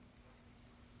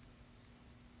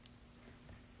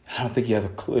 I don't think you have a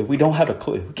clue. We don't have a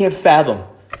clue. We can't fathom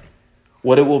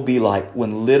what it will be like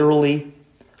when literally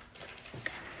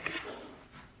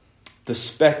the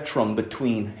spectrum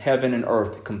between heaven and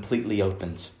earth completely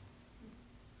opens.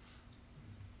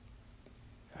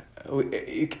 When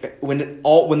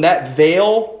that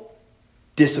veil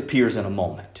disappears in a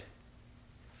moment.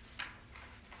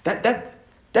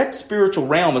 That spiritual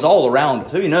realm is all around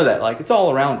us. Who you know that? Like, it's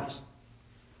all around us.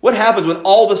 What happens when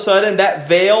all of a sudden that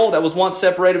veil that was once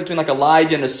separated between like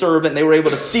Elijah and a servant, they were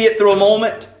able to see it through a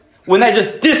moment? When that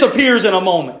just disappears in a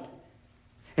moment.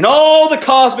 And all the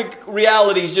cosmic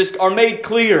realities just are made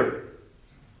clear.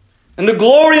 And the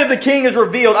glory of the King is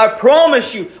revealed. I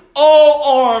promise you,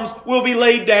 all arms will be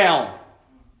laid down.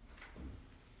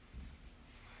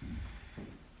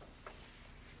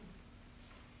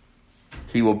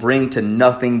 He will bring to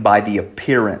nothing by the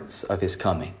appearance of His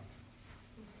coming.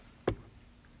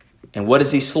 And what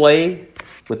does He slay?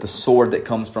 With the sword that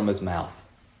comes from His mouth.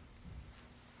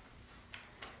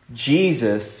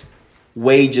 Jesus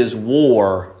wages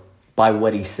war by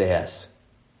what He says.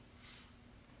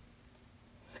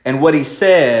 And what He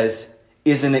says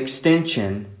is an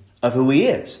extension of who He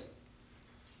is.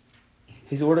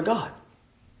 He's the Word of God.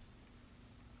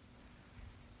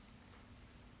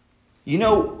 You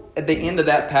know, at the end of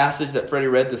that passage that Freddie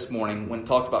read this morning, when it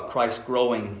talked about Christ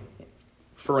growing,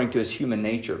 referring to His human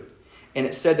nature, and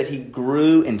it said that He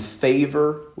grew in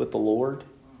favor with the Lord.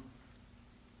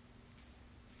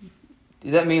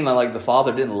 Does that mean that like the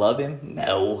Father didn't love Him?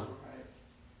 No.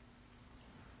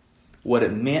 What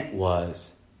it meant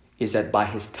is that by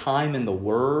His time in the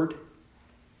Word,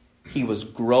 He was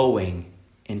growing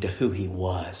into who He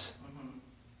was.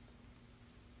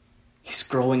 He's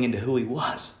growing into who He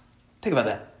was. Think about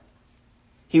that.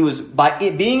 He was, by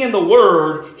it being in the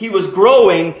Word, He was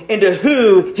growing into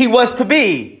who He was to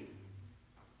be.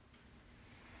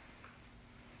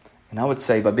 And I would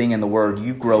say by being in the Word,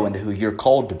 you grow into who you're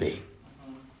called to be.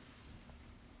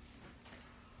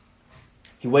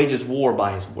 He wages war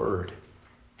by His Word.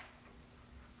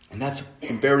 And that's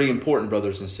very important,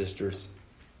 brothers and sisters.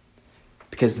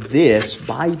 Because this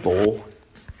Bible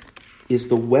is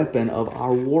the weapon of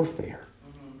our warfare.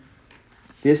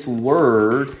 This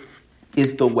Word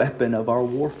is the weapon of our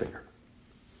warfare.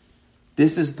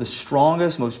 This is the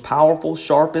strongest, most powerful,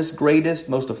 sharpest, greatest,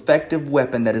 most effective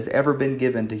weapon that has ever been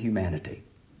given to humanity.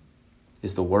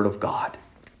 Is the Word of God.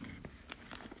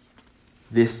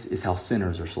 This is how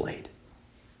sinners are slayed.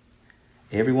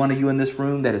 Every one of you in this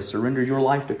room that has surrendered your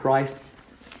life to Christ,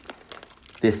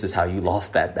 this is how you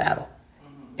lost that battle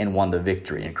and won the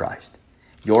victory in Christ.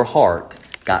 Your heart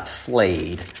got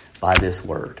slayed by this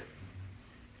Word.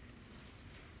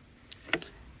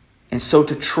 And so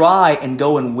to try and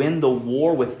go and win the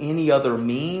war with any other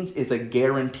means is a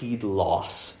guaranteed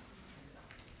loss.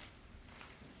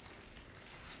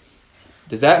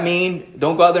 Does that mean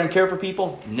don't go out there and care for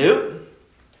people? Nope.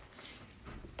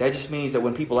 That just means that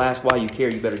when people ask why you care,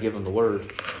 you better give them the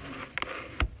Word.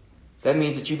 That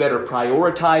means that you better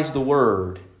prioritize the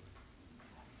Word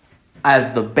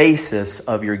as the basis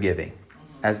of your giving,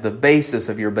 as the basis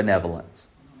of your benevolence.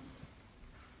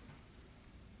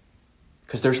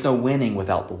 Because there's no winning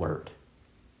without the Word.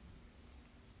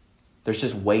 There's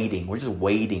just waiting. We're just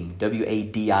waiting.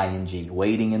 W-A-D-I-N-G.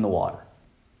 Waiting in the water.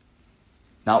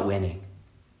 Not winning.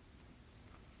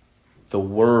 The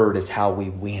Word is how we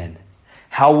win.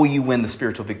 How will you win the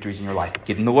spiritual victories in your life?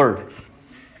 Give them the Word.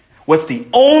 What's the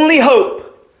only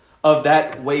hope of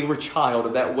that wayward child,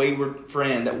 of that wayward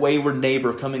friend, that wayward neighbor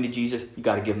of coming to Jesus? You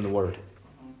got to give them the Word.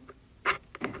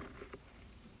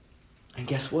 And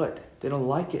guess what? They don't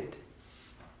like it.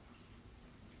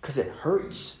 Because it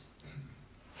hurts.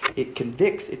 It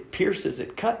convicts. It pierces.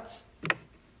 It cuts.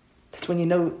 That's when you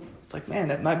know It's like, man,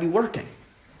 that might be working.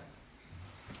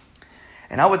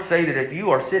 And I would say that if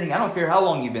you are sitting, I don't care how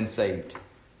long you've been saved,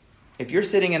 if you're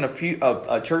sitting in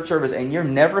a church service and you're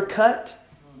never cut,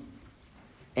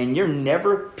 and you're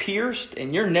never pierced,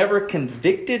 and you're never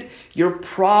convicted, you're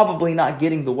probably not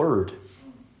getting the word.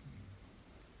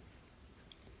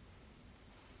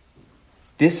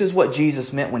 This is what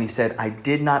Jesus meant when he said, I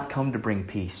did not come to bring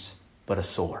peace, but a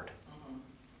sword.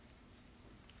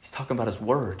 He's talking about his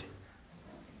word.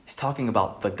 He's talking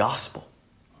about the gospel.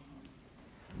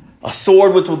 A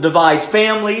sword which will divide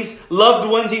families, loved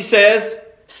ones, he says,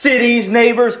 cities,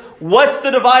 neighbors. What's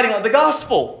the dividing of the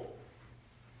gospel?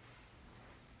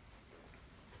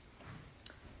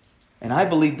 And I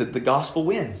believe that the gospel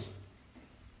wins.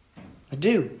 I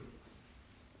do.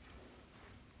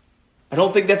 I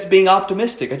don't think that's being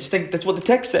optimistic. I just think that's what the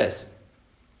text says.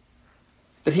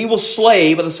 That he will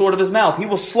slay by the sword of his mouth. He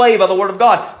will slay by the word of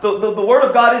God. The word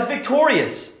of God is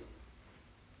victorious.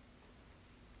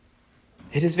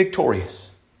 It is victorious.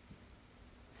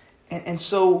 And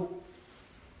so,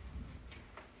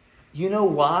 you know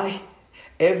why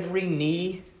every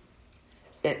knee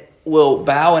will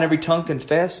bow and every tongue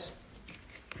confess?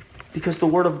 Because the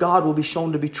word of God will be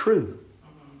shown to be true.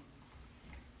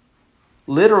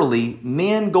 Literally,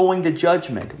 men going to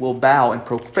judgment will bow and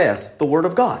profess the word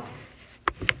of God.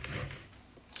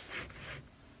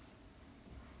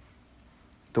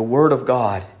 The word of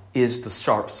God is the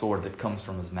sharp sword that comes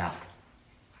from his mouth.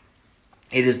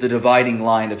 It is the dividing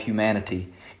line of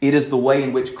humanity. It is the way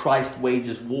in which Christ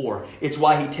wages war. It's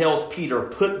why he tells Peter,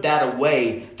 put that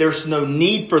away. There's no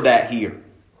need for that here.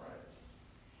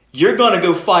 You're going to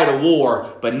go fight a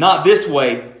war, but not this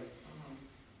way.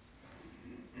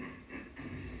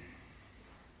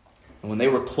 And when they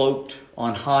were cloaked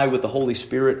on high with the Holy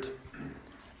Spirit,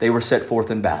 they were set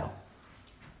forth in battle.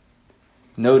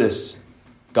 Notice,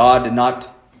 God did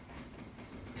not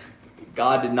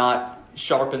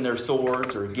sharpen their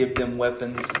swords or give them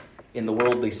weapons in the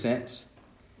worldly sense.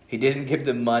 He didn't give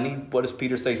them money. What does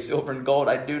Peter say? Silver and gold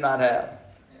I do not have.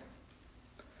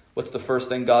 What's the first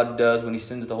thing God does when he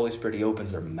sends the Holy Spirit? He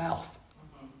opens their mouth.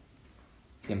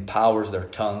 He empowers their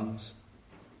tongues.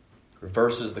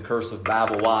 Reverses the curse of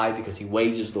Babel. Why? Because he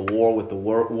wages the war with the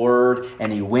word,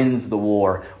 and he wins the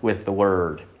war with the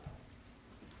word.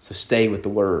 So stay with the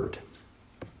word.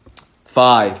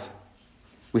 5.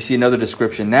 We see another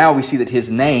description. Now we see that his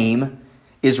name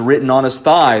is written on his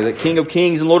thigh. The King of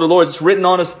Kings and Lord of Lords, it's written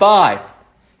on his thigh.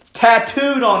 It's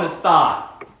tattooed on his thigh.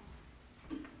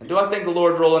 And do I think the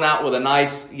Lord's rolling out with a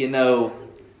nice,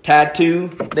 tattoo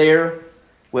there?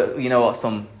 With,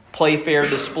 some Playfair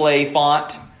display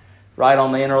font right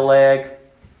on the inner leg?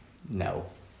 No.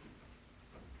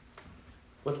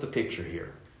 What's the picture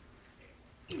here?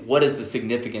 What is the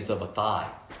significance of a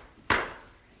thigh?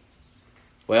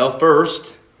 Well,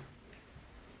 first,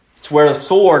 it's where a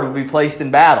sword would be placed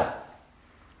in battle.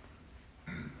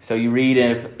 So you read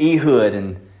of Ehud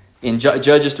and in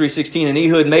Judges 3:16, and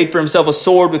Ehud made for himself a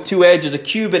sword with 2 edges, a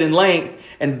cubit in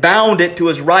length, and bound it to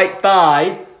his right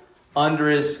thigh under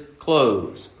his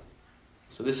clothes.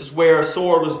 So this is where a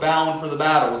sword was bound for the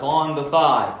battle, was on the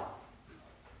thigh.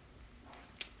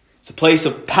 It's a place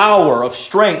of power, of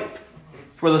strength.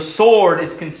 It's where the sword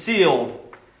is concealed.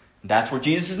 That's where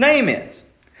Jesus' name is.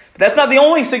 But that's not the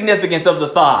only significance of the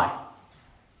thigh.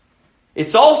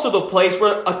 It's also the place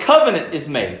where a covenant is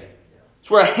made. It's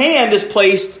where a hand is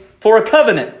placed for a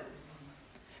covenant.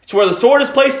 It's where the sword is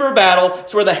placed for a battle.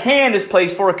 It's where the hand is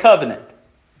placed for a covenant.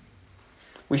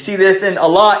 We see this a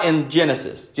lot in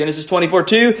Genesis. Genesis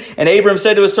 24:2. And Abram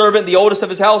said to his servant, the oldest of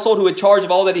his household, who had charge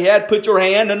of all that he had, put your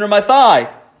hand under my thigh.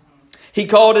 He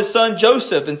called his son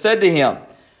Joseph and said to him,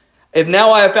 if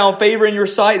now I have found favor in your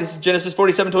sight, this is Genesis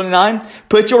 47:29,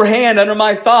 put your hand under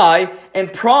my thigh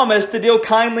and promise to deal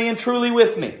kindly and truly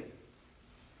with me.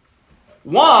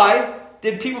 Why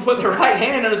did people put their right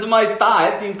hand under somebody's thigh?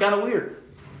 That seems kind of weird.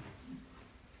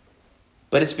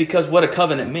 But it's because what a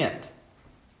covenant meant.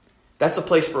 That's a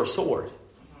place for a sword.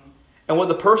 And what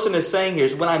the person is saying here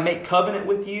is when I make covenant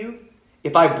with you,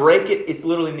 if I break it, it's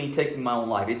literally me taking my own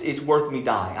life. It's worth me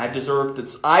dying. I deserve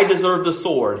the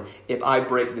sword if I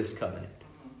break this covenant.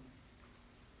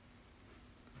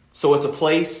 So it's a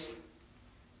place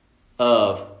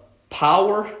of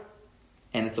power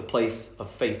and it's a place of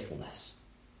faithfulness.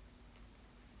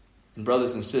 And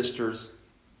brothers and sisters,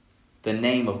 the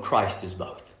name of Christ is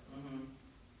both.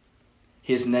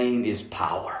 His name is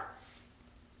power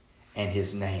and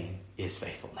his name is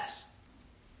faithfulness.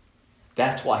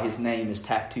 That's why his name is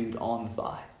tattooed on the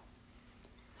thigh.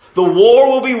 The war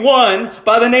will be won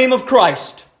by the name of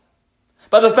Christ.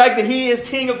 by the fact that He is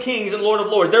King of Kings and Lord of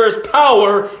Lords. There is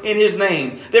power in His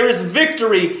name. There is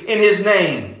victory in His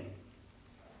name.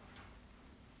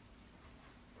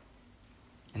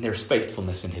 And there's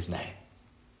faithfulness in His name.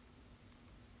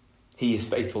 He is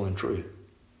faithful and true.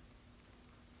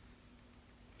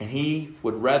 And He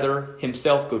would rather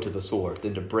Himself go to the sword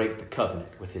than to break the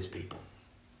covenant with His people.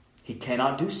 He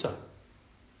cannot do so.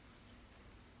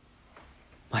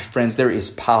 My friends, there is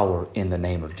power in the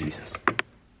name of Jesus.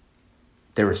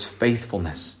 There is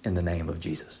faithfulness in the name of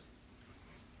Jesus.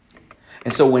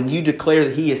 And so when you declare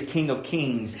that He is King of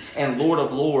Kings and Lord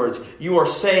of Lords, you are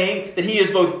saying that He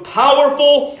is both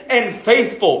powerful and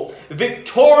faithful,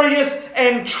 victorious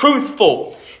and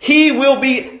truthful. He will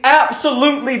be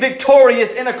absolutely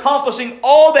victorious in accomplishing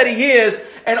all that He is,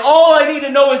 and all I need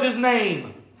to know is His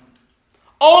name.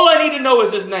 All I need to know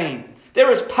is His name. There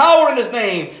is power in His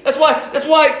name. That's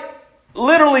why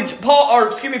literally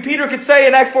Peter could say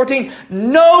in Acts 14,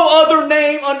 no other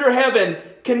name under heaven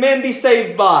can men be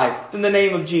saved by than the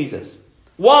name of Jesus.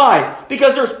 Why?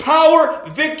 Because there's power,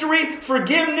 victory,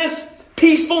 forgiveness,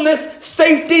 peacefulness,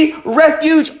 safety,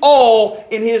 refuge, all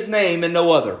in His name and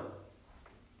no other.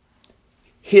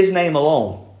 His name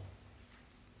alone.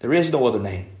 There is no other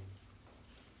name.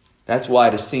 That's why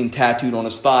it is seen tattooed on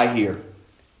His thigh here.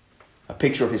 A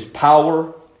picture of His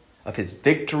power, of His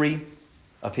victory,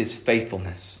 of His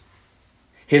faithfulness.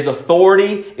 His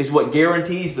authority is what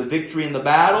guarantees the victory in the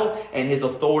battle, and His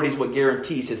authority is what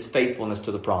guarantees His faithfulness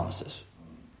to the promises.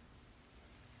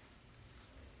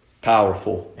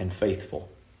 Powerful and faithful.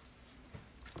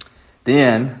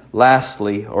 Then,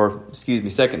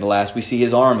 second to last, we see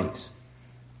His armies.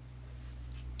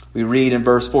 We read in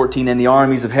verse 14, and the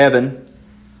armies of heaven,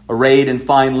 arrayed in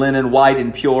fine linen, white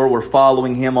and pure, were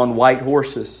following Him on white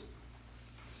horses.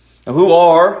 Now, who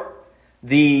are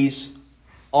these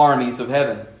armies of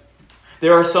heaven?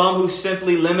 There are some who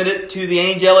simply limit it to the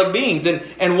angelic beings.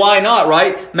 And why not,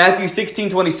 right? Matthew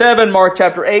 16:27, Mark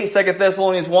chapter 8, 2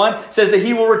 Thessalonians 1 says that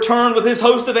He will return with His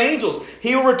host of angels.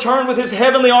 He will return with His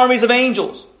heavenly armies of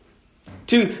angels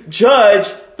to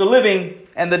judge the living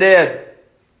and the dead.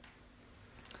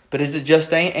 But is it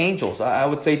just angels? I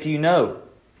would say to you, no.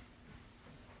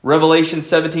 Revelation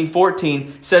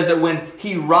 17:14 says that when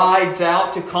He rides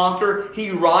out to conquer,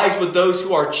 He rides with those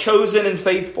who are chosen and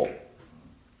faithful.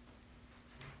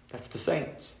 That's the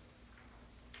saints.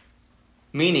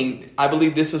 Meaning, I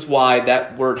believe this is why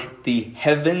that word, the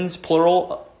heavens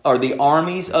plural, or the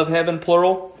armies of heaven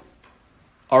plural,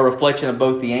 are a reflection of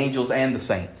both the angels and the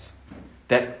saints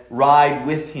that ride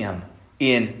with Him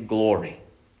in glory.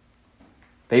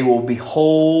 They will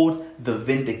behold the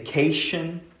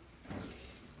vindication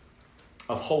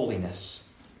of holiness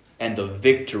and the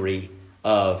victory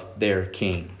of their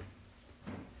King.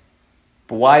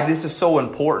 But why this is so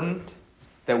important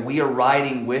that we are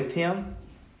riding with Him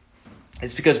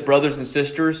is because, brothers and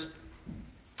sisters,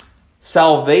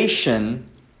 salvation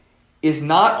is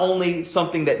not only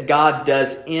something that God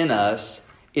does in us,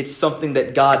 it's something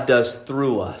that God does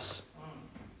through us.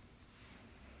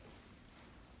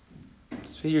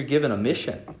 So you're given a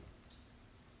mission.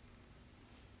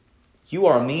 You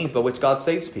are a means by which God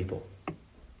saves people.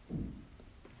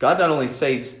 God not only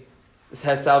has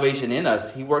salvation in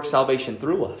us, He works salvation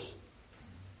through us.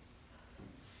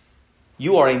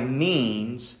 You are a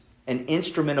means, an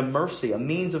instrument of mercy, a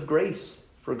means of grace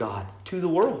for God to the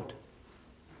world.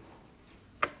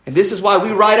 And this is why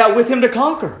we ride out with Him to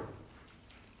conquer.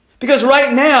 Because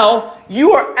right now,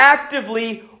 you are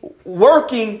actively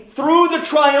working through the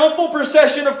triumphal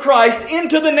procession of Christ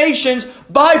into the nations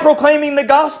by proclaiming the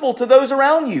gospel to those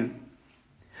around you.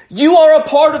 You are a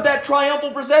part of that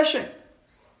triumphal procession.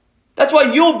 That's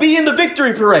why you'll be in the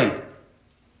victory parade.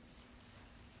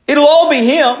 It'll all be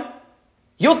Him.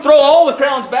 You'll throw all the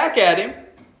crowns back at Him.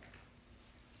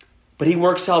 But He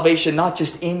works salvation not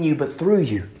just in you, but through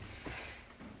you.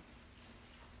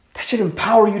 That should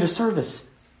empower you to service.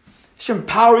 It should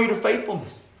empower you to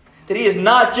faithfulness. That He is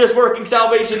not just working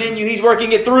salvation in you, He's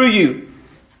working it through you.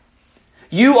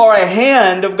 You are a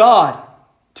hand of God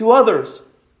to others.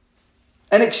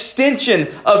 An extension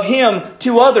of Him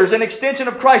to others. An extension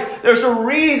of Christ. There's a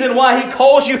reason why He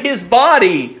calls you His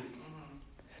body.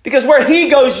 Because where He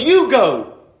goes, you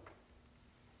go.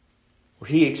 Where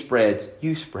He spreads,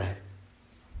 you spread.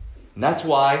 And that's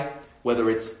why, whether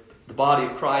it's the body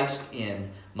of Christ in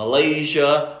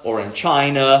Malaysia, or in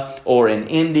China, or in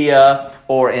India,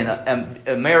 or in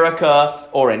America,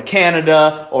 or in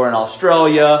Canada, or in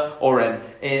Australia, or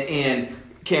in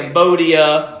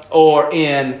Cambodia, or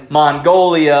in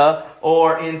Mongolia,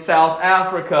 or in South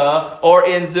Africa, or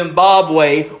in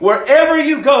Zimbabwe, wherever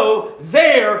you go,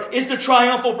 there is the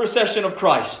triumphal procession of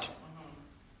Christ.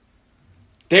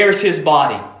 There's his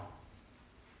body.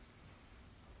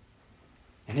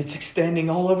 And it's extending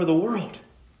all over the world.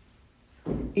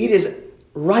 It is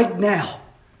right now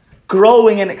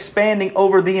growing and expanding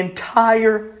over the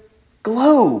entire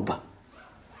globe.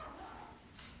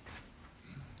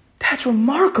 That's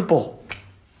remarkable.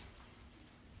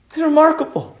 It's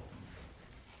remarkable.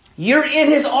 You're in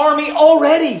his army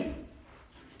already.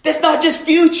 That's not just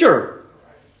future.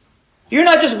 You're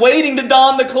not just waiting to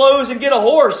don the clothes and get a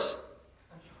horse.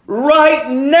 Right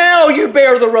now you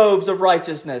bear the robes of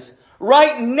righteousness.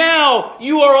 Right now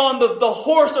you are on the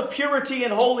horse of purity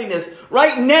and holiness.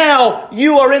 Right now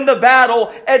you are in the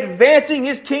battle, advancing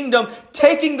his kingdom,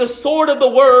 taking the sword of the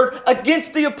word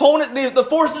against the opponent, the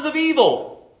forces of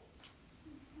evil.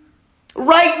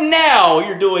 Right now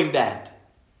you're doing that.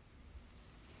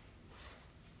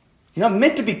 You're not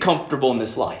meant to be comfortable in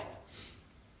this life.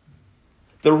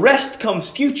 The rest comes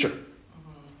future.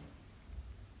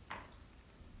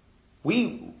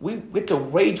 We get to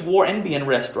wage war and be in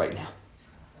rest right now.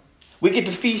 We get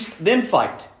to feast, then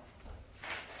fight.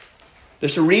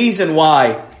 There's a reason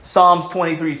why Psalms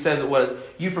 23 says it was,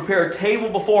 you prepare a table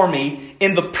before me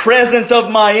in the presence of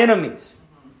my enemies.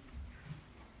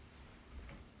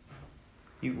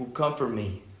 You will comfort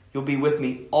me. You'll be with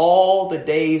me all the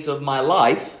days of my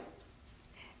life,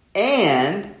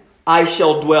 and I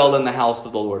shall dwell in the house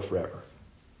of the Lord forever.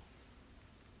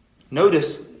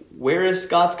 Notice, where is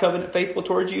God's covenant faithful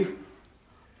towards you?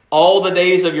 All the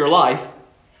days of your life,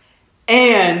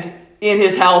 and in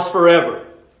his house forever.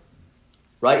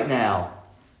 Right now,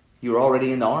 you're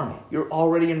already in the army. You're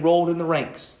already enrolled in the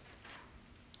ranks.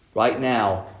 Right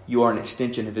now, you are an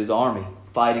extension of his army,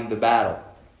 fighting the battle,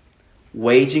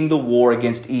 waging the war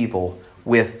against evil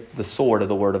with the sword of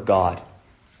the Word of God.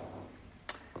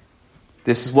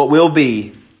 This is what will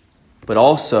be, but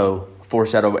also a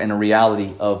foreshadow and a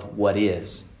reality of what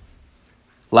is.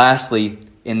 Lastly,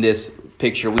 in this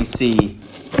picture, we see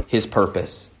his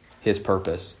purpose. His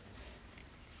purpose.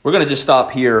 We're going to just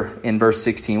stop here in verse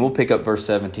 16. We'll pick up verse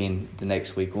 17 the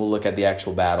next week. We'll look at the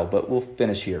actual battle, but we'll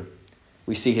finish here.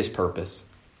 We see his purpose.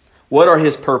 What are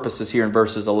his purposes here in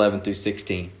verses 11 through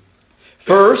 16?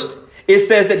 First, it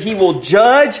says that he will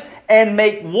judge and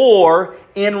make war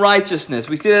in righteousness.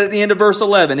 We see that at the end of verse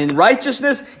 11. In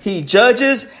righteousness, he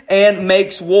judges and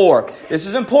makes war. This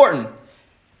is important.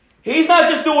 He's not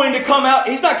just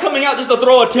he's not coming out just to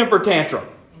throw a temper tantrum.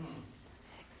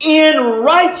 In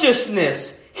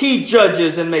righteousness, he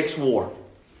judges and makes war.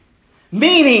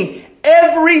 Meaning,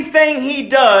 everything he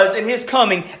does in his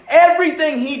coming,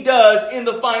 everything he does in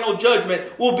the final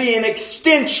judgment will be an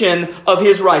extension of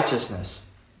his righteousness.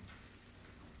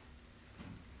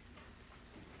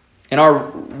 In our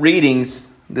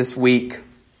readings this week,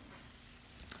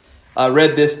 I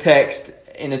read this text,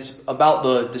 and it's about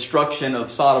the destruction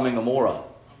of Sodom and Gomorrah.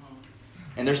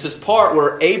 And there's this part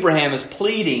where Abraham is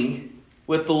pleading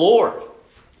with the Lord.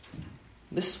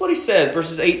 This is what he says,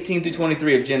 verses 18 through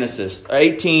 23 of Genesis.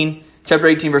 Chapter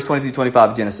 18, verse 20 through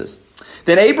 25 of Genesis.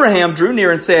 Then Abraham drew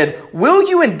near and said, "Will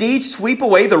you indeed sweep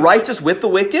away the righteous with the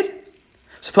wicked?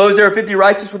 Suppose there are 50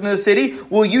 righteous within the city.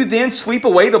 Will you then sweep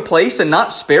away the place and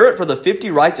not spare it for the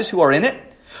 50 righteous who are in it?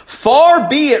 Far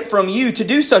be it from you to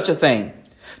do such a thing,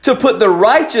 to put the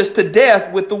righteous to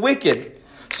death with the wicked,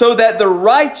 so that the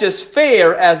righteous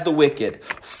fare as the wicked.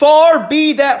 Far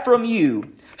be that from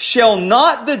you. Shall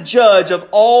not the judge of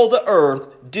all the earth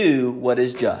do what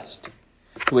is just?"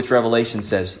 To which Revelation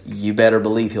says, you better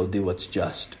believe he'll do what's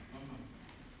just.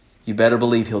 You better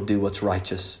believe he'll do what's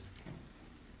righteous.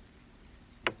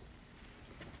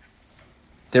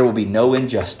 There will be no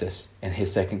injustice in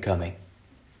his second coming.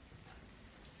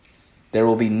 There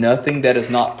will be nothing that is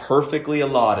not perfectly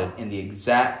allotted in the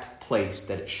exact place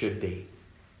that it should be.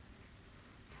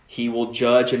 He will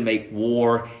judge and make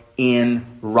war in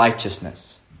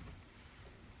righteousness.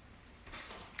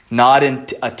 Not in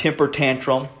a temper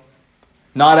tantrum.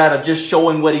 Not out of just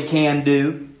showing what he can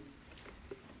do.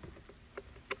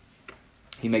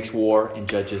 He makes war and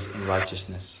judges in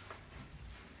righteousness.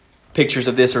 Pictures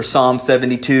of this are Psalm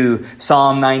 72,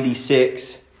 Psalm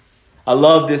 96. I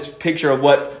love this picture of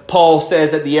what Paul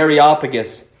says at the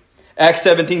Areopagus. Acts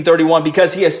 17:31,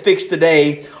 because he has fixed a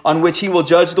day on which he will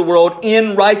judge the world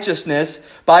in righteousness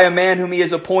by a man whom he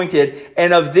has appointed,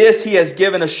 and of this he has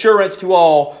given assurance to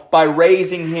all by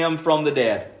raising him from the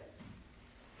dead.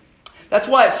 That's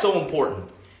why it's so important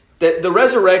that the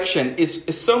resurrection is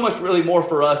so much really more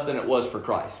for us than it was for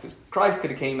Christ. Because Christ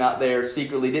could have came out there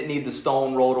secretly, didn't need the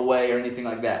stone rolled away or anything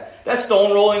like that. That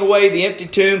stone rolling away, the empty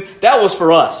tomb, that was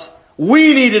for us.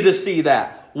 We needed to see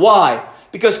that. Why?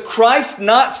 Because Christ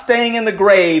not staying in the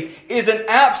grave is an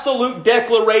absolute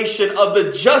declaration of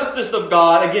the justice of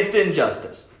God against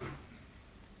injustice.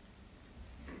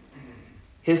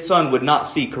 His Son would not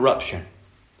see corruption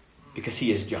because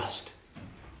He is just.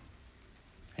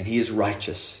 And He is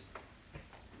righteous.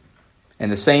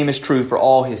 And the same is true for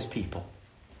all His people.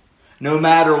 No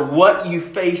matter what you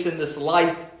face in this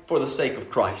life for the sake of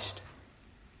Christ,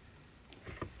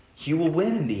 you will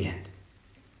win in the end.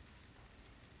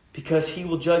 Because He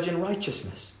will judge in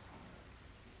righteousness.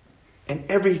 And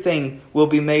everything will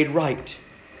be made right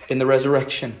in the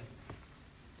resurrection.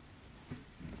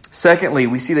 Secondly,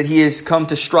 we see that He has come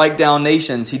to strike down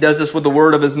nations. He does this with the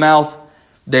word of His mouth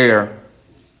there.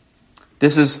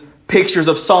 This is pictures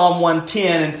of Psalm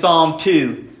 110 and Psalm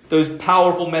 2. Those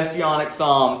powerful messianic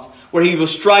psalms where He will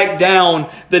strike down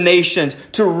the nations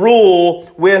to rule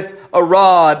with a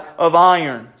rod of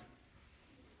iron.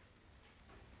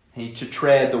 And to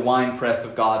tread the winepress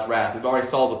of God's wrath. We've already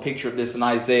saw the picture of this in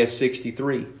Isaiah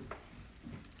 63.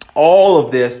 All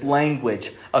of this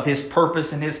language of His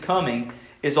purpose and His coming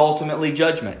is ultimately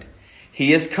judgment.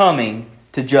 He is coming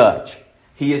to judge.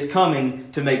 He is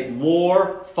coming to make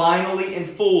war finally and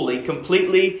fully,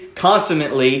 completely,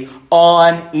 consummately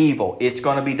on evil. It's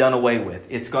going to be done away with.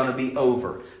 It's going to be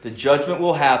over. The judgment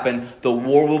will happen. The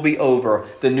war will be over.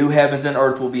 The new heavens and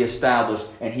earth will be established.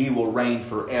 And He will reign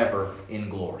forever in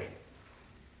glory.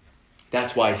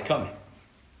 That's why He's coming.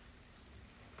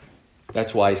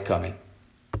 That's why He's coming.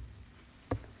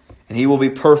 And He will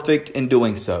be perfect in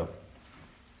doing so.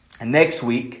 And next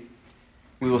week,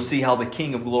 we will see how the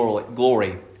King of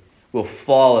Glory will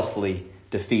flawlessly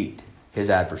defeat His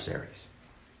adversaries.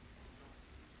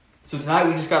 So tonight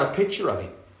we just got a picture of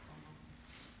Him.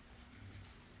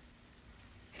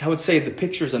 And I would say the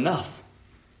picture's enough.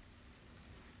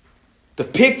 The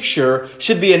picture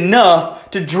should be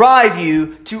enough to drive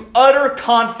you to utter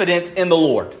confidence in the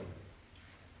Lord.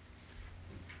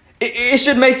 It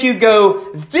should make you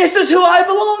go, this is who I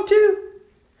belong to.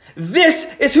 This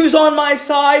is who's on my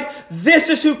side. This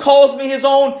is who calls me His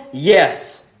own.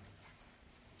 Yes.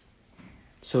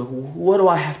 So what do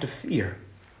I have to fear?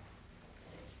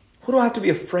 What do I have to be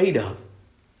afraid of?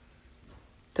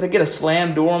 Did I get a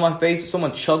slammed door on my face if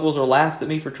someone chuckles or laughs at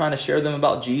me for trying to share them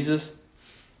about Jesus?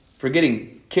 For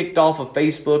getting kicked off of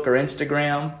Facebook or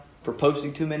Instagram? For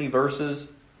posting too many verses?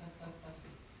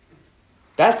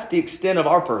 That's the extent of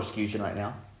our persecution right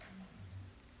now.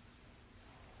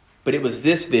 But it was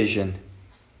this vision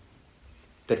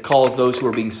that caused those who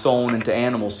were being sewn into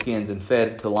animal skins and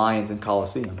fed to lions and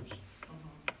coliseums.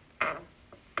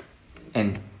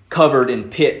 And covered in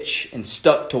pitch and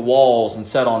stuck to walls and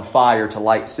set on fire to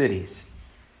light cities.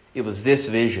 It was this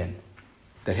vision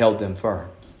that held them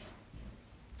firm.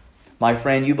 My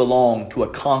friend, you belong to a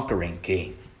conquering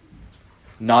king,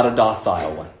 not a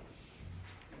docile one.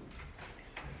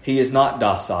 He is not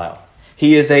docile.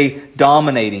 He is a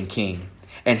dominating king.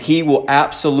 And He will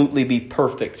absolutely be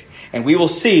perfect. And we will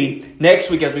see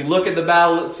next week as we look at the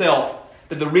battle itself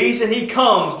that the reason He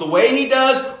comes the way He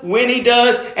does, when He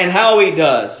does, and how He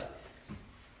does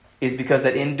is because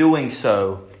that in doing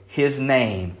so, His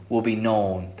name will be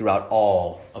known throughout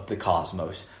all of the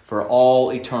cosmos. For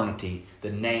all eternity, the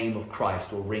name of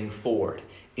Christ will ring forward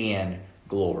in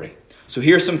glory. So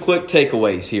here's some quick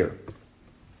takeaways here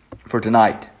for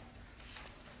tonight.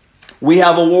 We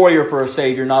have a warrior for a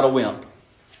Savior, not a wimp.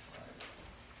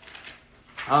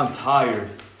 I'm tired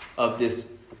of this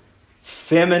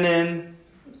feminine,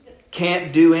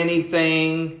 can't do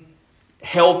anything,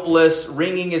 helpless,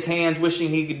 wringing his hands, wishing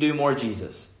he could do more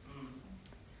Jesus.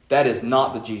 That is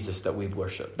not the Jesus that we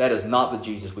worship. That is not the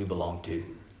Jesus we belong to.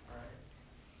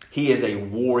 He is a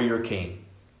warrior king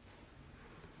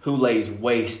who lays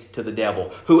waste to the devil.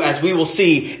 Who, as we will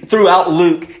see throughout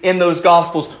Luke in those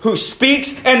Gospels, who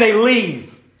speaks and they leave.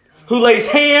 Who lays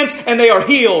hands and they are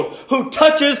healed. Who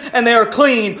touches and they are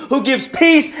clean. Who gives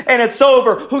peace and it's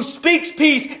over. Who speaks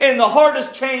peace and the heart is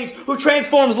changed. Who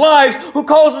transforms lives. Who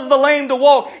causes the lame to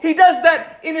walk. He does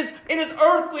that in his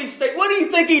earthly state. What do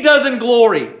you think He does in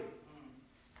glory?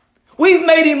 We've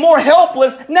made Him more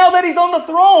helpless now that He's on the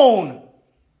throne.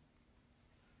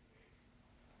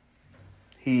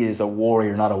 He is a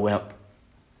warrior, not a wimp.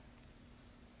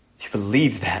 You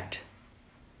believe that.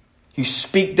 You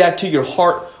speak that to your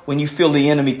heart when you feel the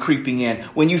enemy creeping in.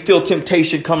 When you feel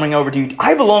temptation coming over to you.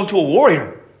 I belong to a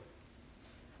warrior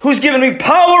who's given me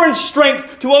power and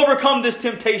strength to overcome this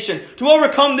temptation, to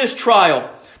overcome this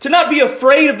trial, to not be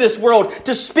afraid of this world,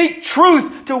 to speak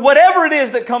truth to whatever it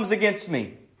is that comes against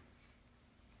me.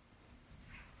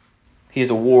 He is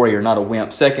a warrior, not a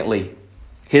wimp. Secondly,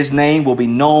 His name will be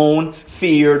known,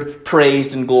 feared,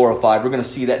 praised, and glorified. We're going to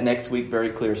see that next week very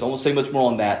clear. So I won't say much more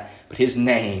on that. But His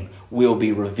name will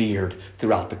be revered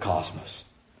throughout the cosmos.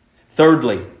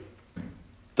 Thirdly,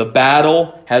 the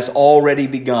battle has already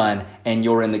begun and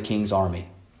you're in the King's army.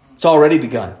 It's already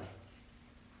begun.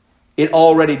 It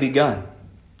already begun.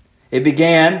 It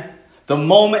began the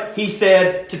moment He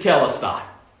said to Telestai.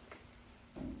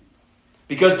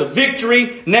 Because the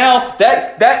victory, now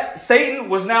that Satan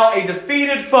was now a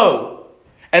defeated foe.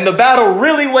 And the battle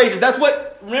really wages. That's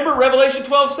what, remember, Revelation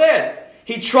 12 said.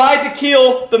 He tried to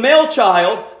kill the male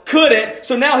child, couldn't,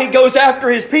 so now he goes after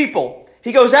his people.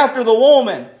 He goes after the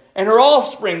woman and her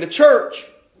offspring, the church.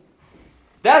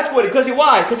 That's what,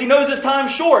 why? Because he knows his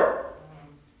time's short.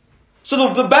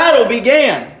 So the battle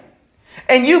began.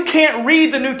 And you can't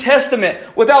read the New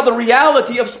Testament without the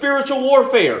reality of spiritual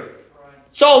warfare.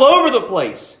 It's all over the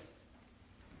place.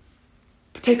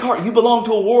 But take heart, you belong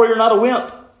to a warrior, not a wimp.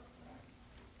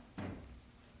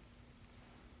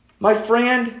 My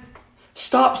friend,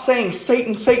 stop saying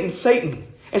Satan, Satan, Satan.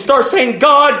 And start saying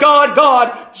God, God,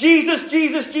 God, Jesus,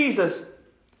 Jesus, Jesus.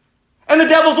 And the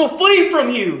devils will flee from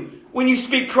you when you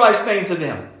speak Christ's name to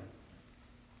them.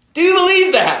 Do you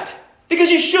believe that? Because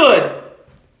you should.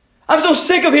 I'm so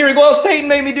sick of hearing, well, Satan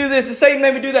made me do this and Satan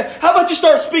made me do that. How about you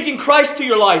start speaking Christ to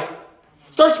your life?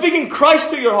 Start speaking Christ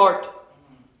to your heart.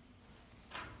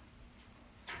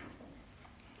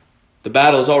 The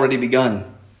battle has already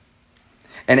begun.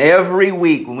 And every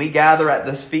week when we gather at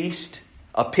this feast,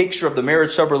 a picture of the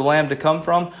marriage supper of the Lamb to come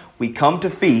from, we come to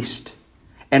feast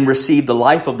and receive the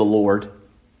life of the Lord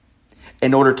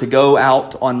in order to go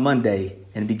out on Monday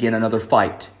and begin another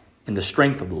fight in the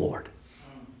strength of the Lord.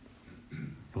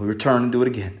 And we return and do it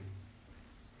again.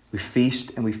 We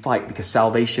feast and we fight because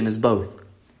salvation is both.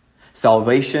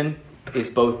 Salvation is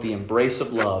both the embrace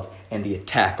of love and the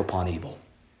attack upon evil.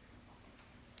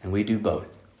 And we do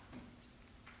both.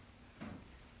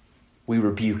 We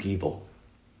rebuke evil.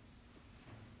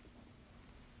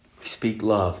 We speak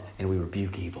love and we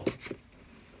rebuke evil.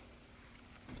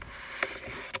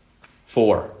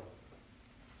 4.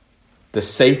 The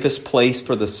safest place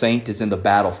for the saint is in the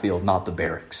battlefield, not the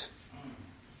barracks.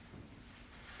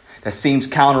 That seems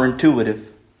counterintuitive.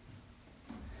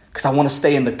 Because I want to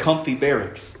stay in the comfy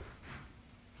barracks.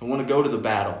 I want to go to the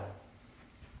battle.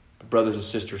 But brothers and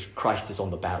sisters, Christ is on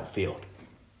the battlefield.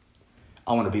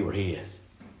 I want to be where He is.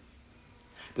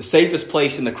 The safest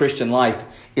place in the Christian life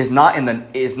is not in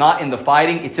the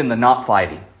fighting, it's in the not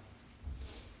fighting.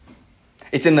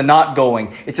 It's in the not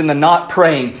going. It's in the not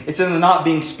praying. It's in the not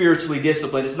being spiritually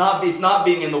disciplined. It's not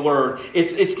being in the Word.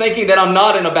 It's thinking that I'm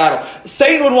not in a battle.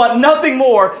 Satan would want nothing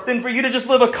more than for you to just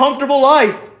live a comfortable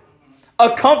life.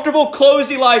 A comfortable,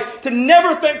 cozy life. To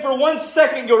never think for 1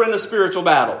 second you're in a spiritual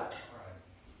battle.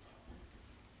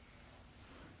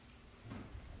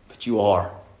 But you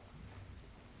are.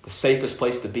 The safest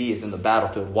place to be is in the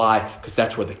battlefield. Why? Because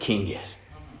that's where the King is.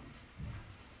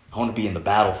 I want to be in the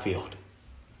battlefield.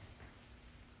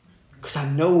 Because I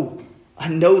know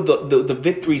the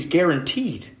victory is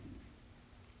guaranteed.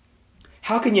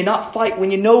 How can you not fight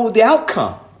when you know the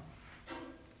outcome?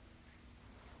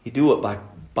 You do it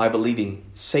by believing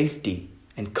safety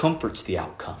and comfort's the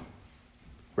outcome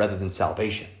rather than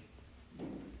salvation.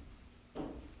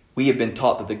 We have been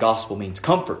taught that the gospel means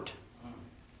comfort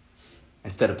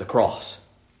instead of the cross.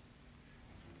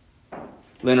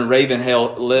 Leonard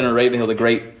Ravenhill, the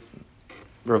great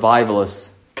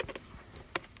revivalist,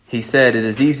 he said, it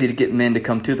is easy to get men to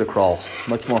come to the cross,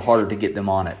 much more harder to get them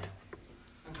on it.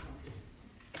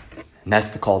 And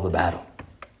that's the call of the battle.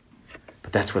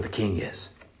 But that's where the King is.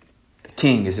 The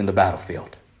King is in the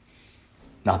battlefield,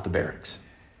 not the barracks.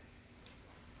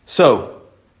 So,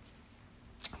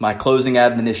 my closing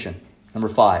admonition, number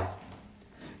 5.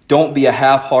 Don't be a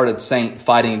half-hearted saint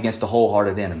fighting against a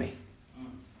wholehearted enemy.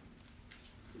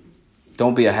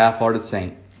 Don't be a half-hearted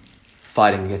saint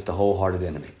fighting against a wholehearted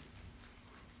enemy.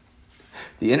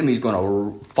 The enemy is going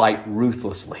to fight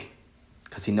ruthlessly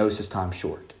because he knows his time's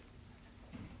short.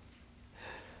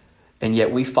 And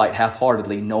yet we fight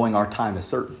half-heartedly knowing our time is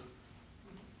certain.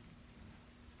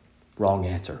 Wrong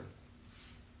answer.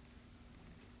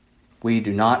 We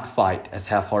do not fight as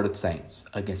half-hearted saints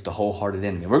against a wholehearted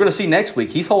enemy. We're going to see next week,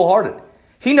 he's wholehearted.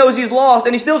 He knows he's lost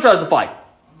and he still tries to fight.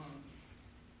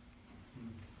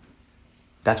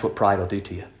 That's what pride will do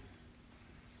to you.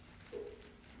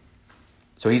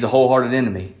 So he's a wholehearted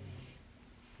enemy.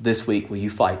 This week, will you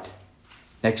fight?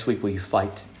 Next week, will you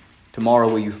fight? Tomorrow,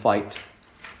 will you fight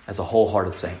as a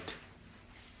wholehearted saint?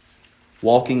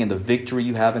 Walking in the victory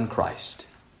you have in Christ,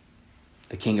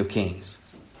 the King of Kings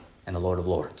and the Lord of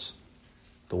Lords.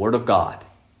 The Word of God,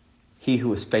 He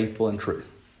who is faithful and true.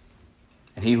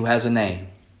 And he who has a name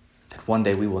that one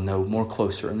day we will know more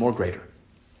closer and more greater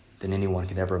than anyone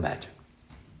could ever imagine.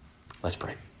 Let's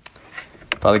pray.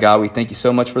 Father God, we thank you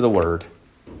so much for the word.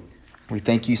 We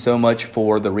thank you so much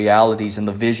for the realities and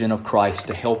the vision of Christ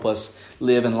to help us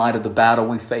live in light of the battle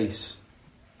we face.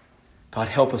 God,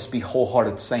 help us be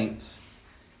wholehearted saints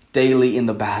daily in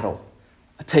the battle,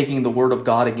 taking the word of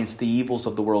God against the evils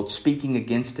of the world, speaking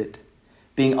against it,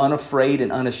 being unafraid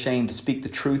and unashamed to speak the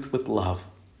truth with love,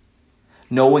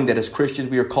 knowing that as Christians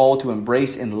we are called to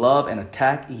embrace in love and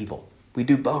attack evil. We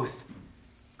do both.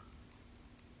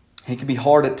 And it can be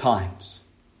hard at times,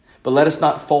 but let us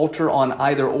not falter on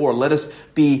either or. Let us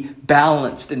be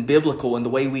balanced and biblical in the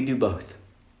way we do both.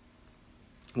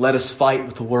 Let us fight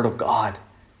with the word of God.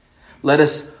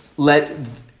 Let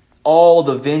all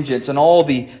the vengeance and all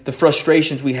the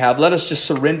frustrations we have, let us just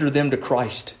surrender them to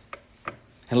Christ.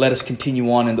 And let us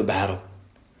continue on in the battle.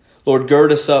 Lord,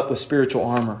 gird us up with spiritual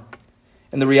armor.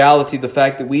 And the reality, the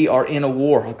fact that we are in a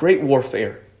war, a great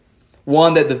warfare.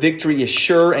 One that the victory is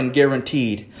sure and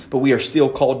guaranteed, but we are still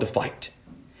called to fight.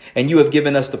 And you have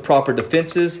given us the proper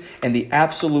defenses and the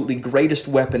absolutely greatest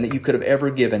weapon that you could have ever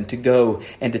given to go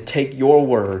and to take your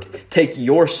word, take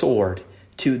your sword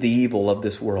to the evil of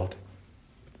this world.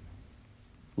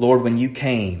 Lord, when you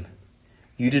came,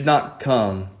 you did not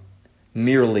come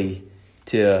merely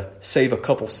to save a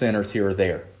couple sinners here or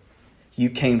there. You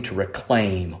came to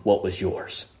reclaim what was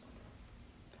yours.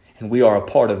 And we are a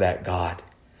part of that, God.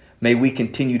 May we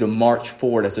continue to march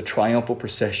forward as a triumphal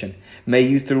procession. May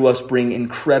you through us bring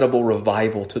incredible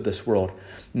revival to this world.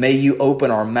 May you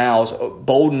open our mouths,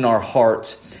 bolden our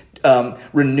hearts,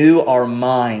 renew our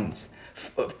minds,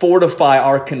 fortify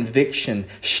our conviction,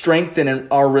 strengthen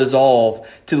our resolve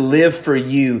to live for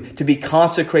you, to be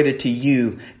consecrated to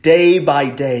you day by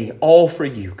day, all for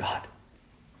you, God.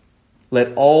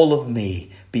 Let all of me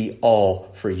be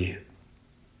all for you.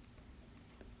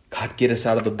 God, get us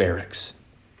out of the barracks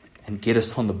and get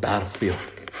us on the battlefield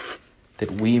that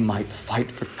we might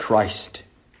fight for Christ,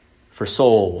 for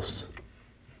souls,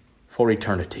 for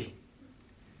eternity,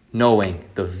 knowing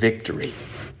the victory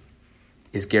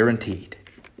is guaranteed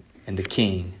and the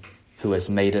King who has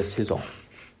made us his own.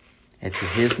 It's in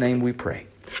his name we pray.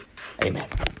 Amen.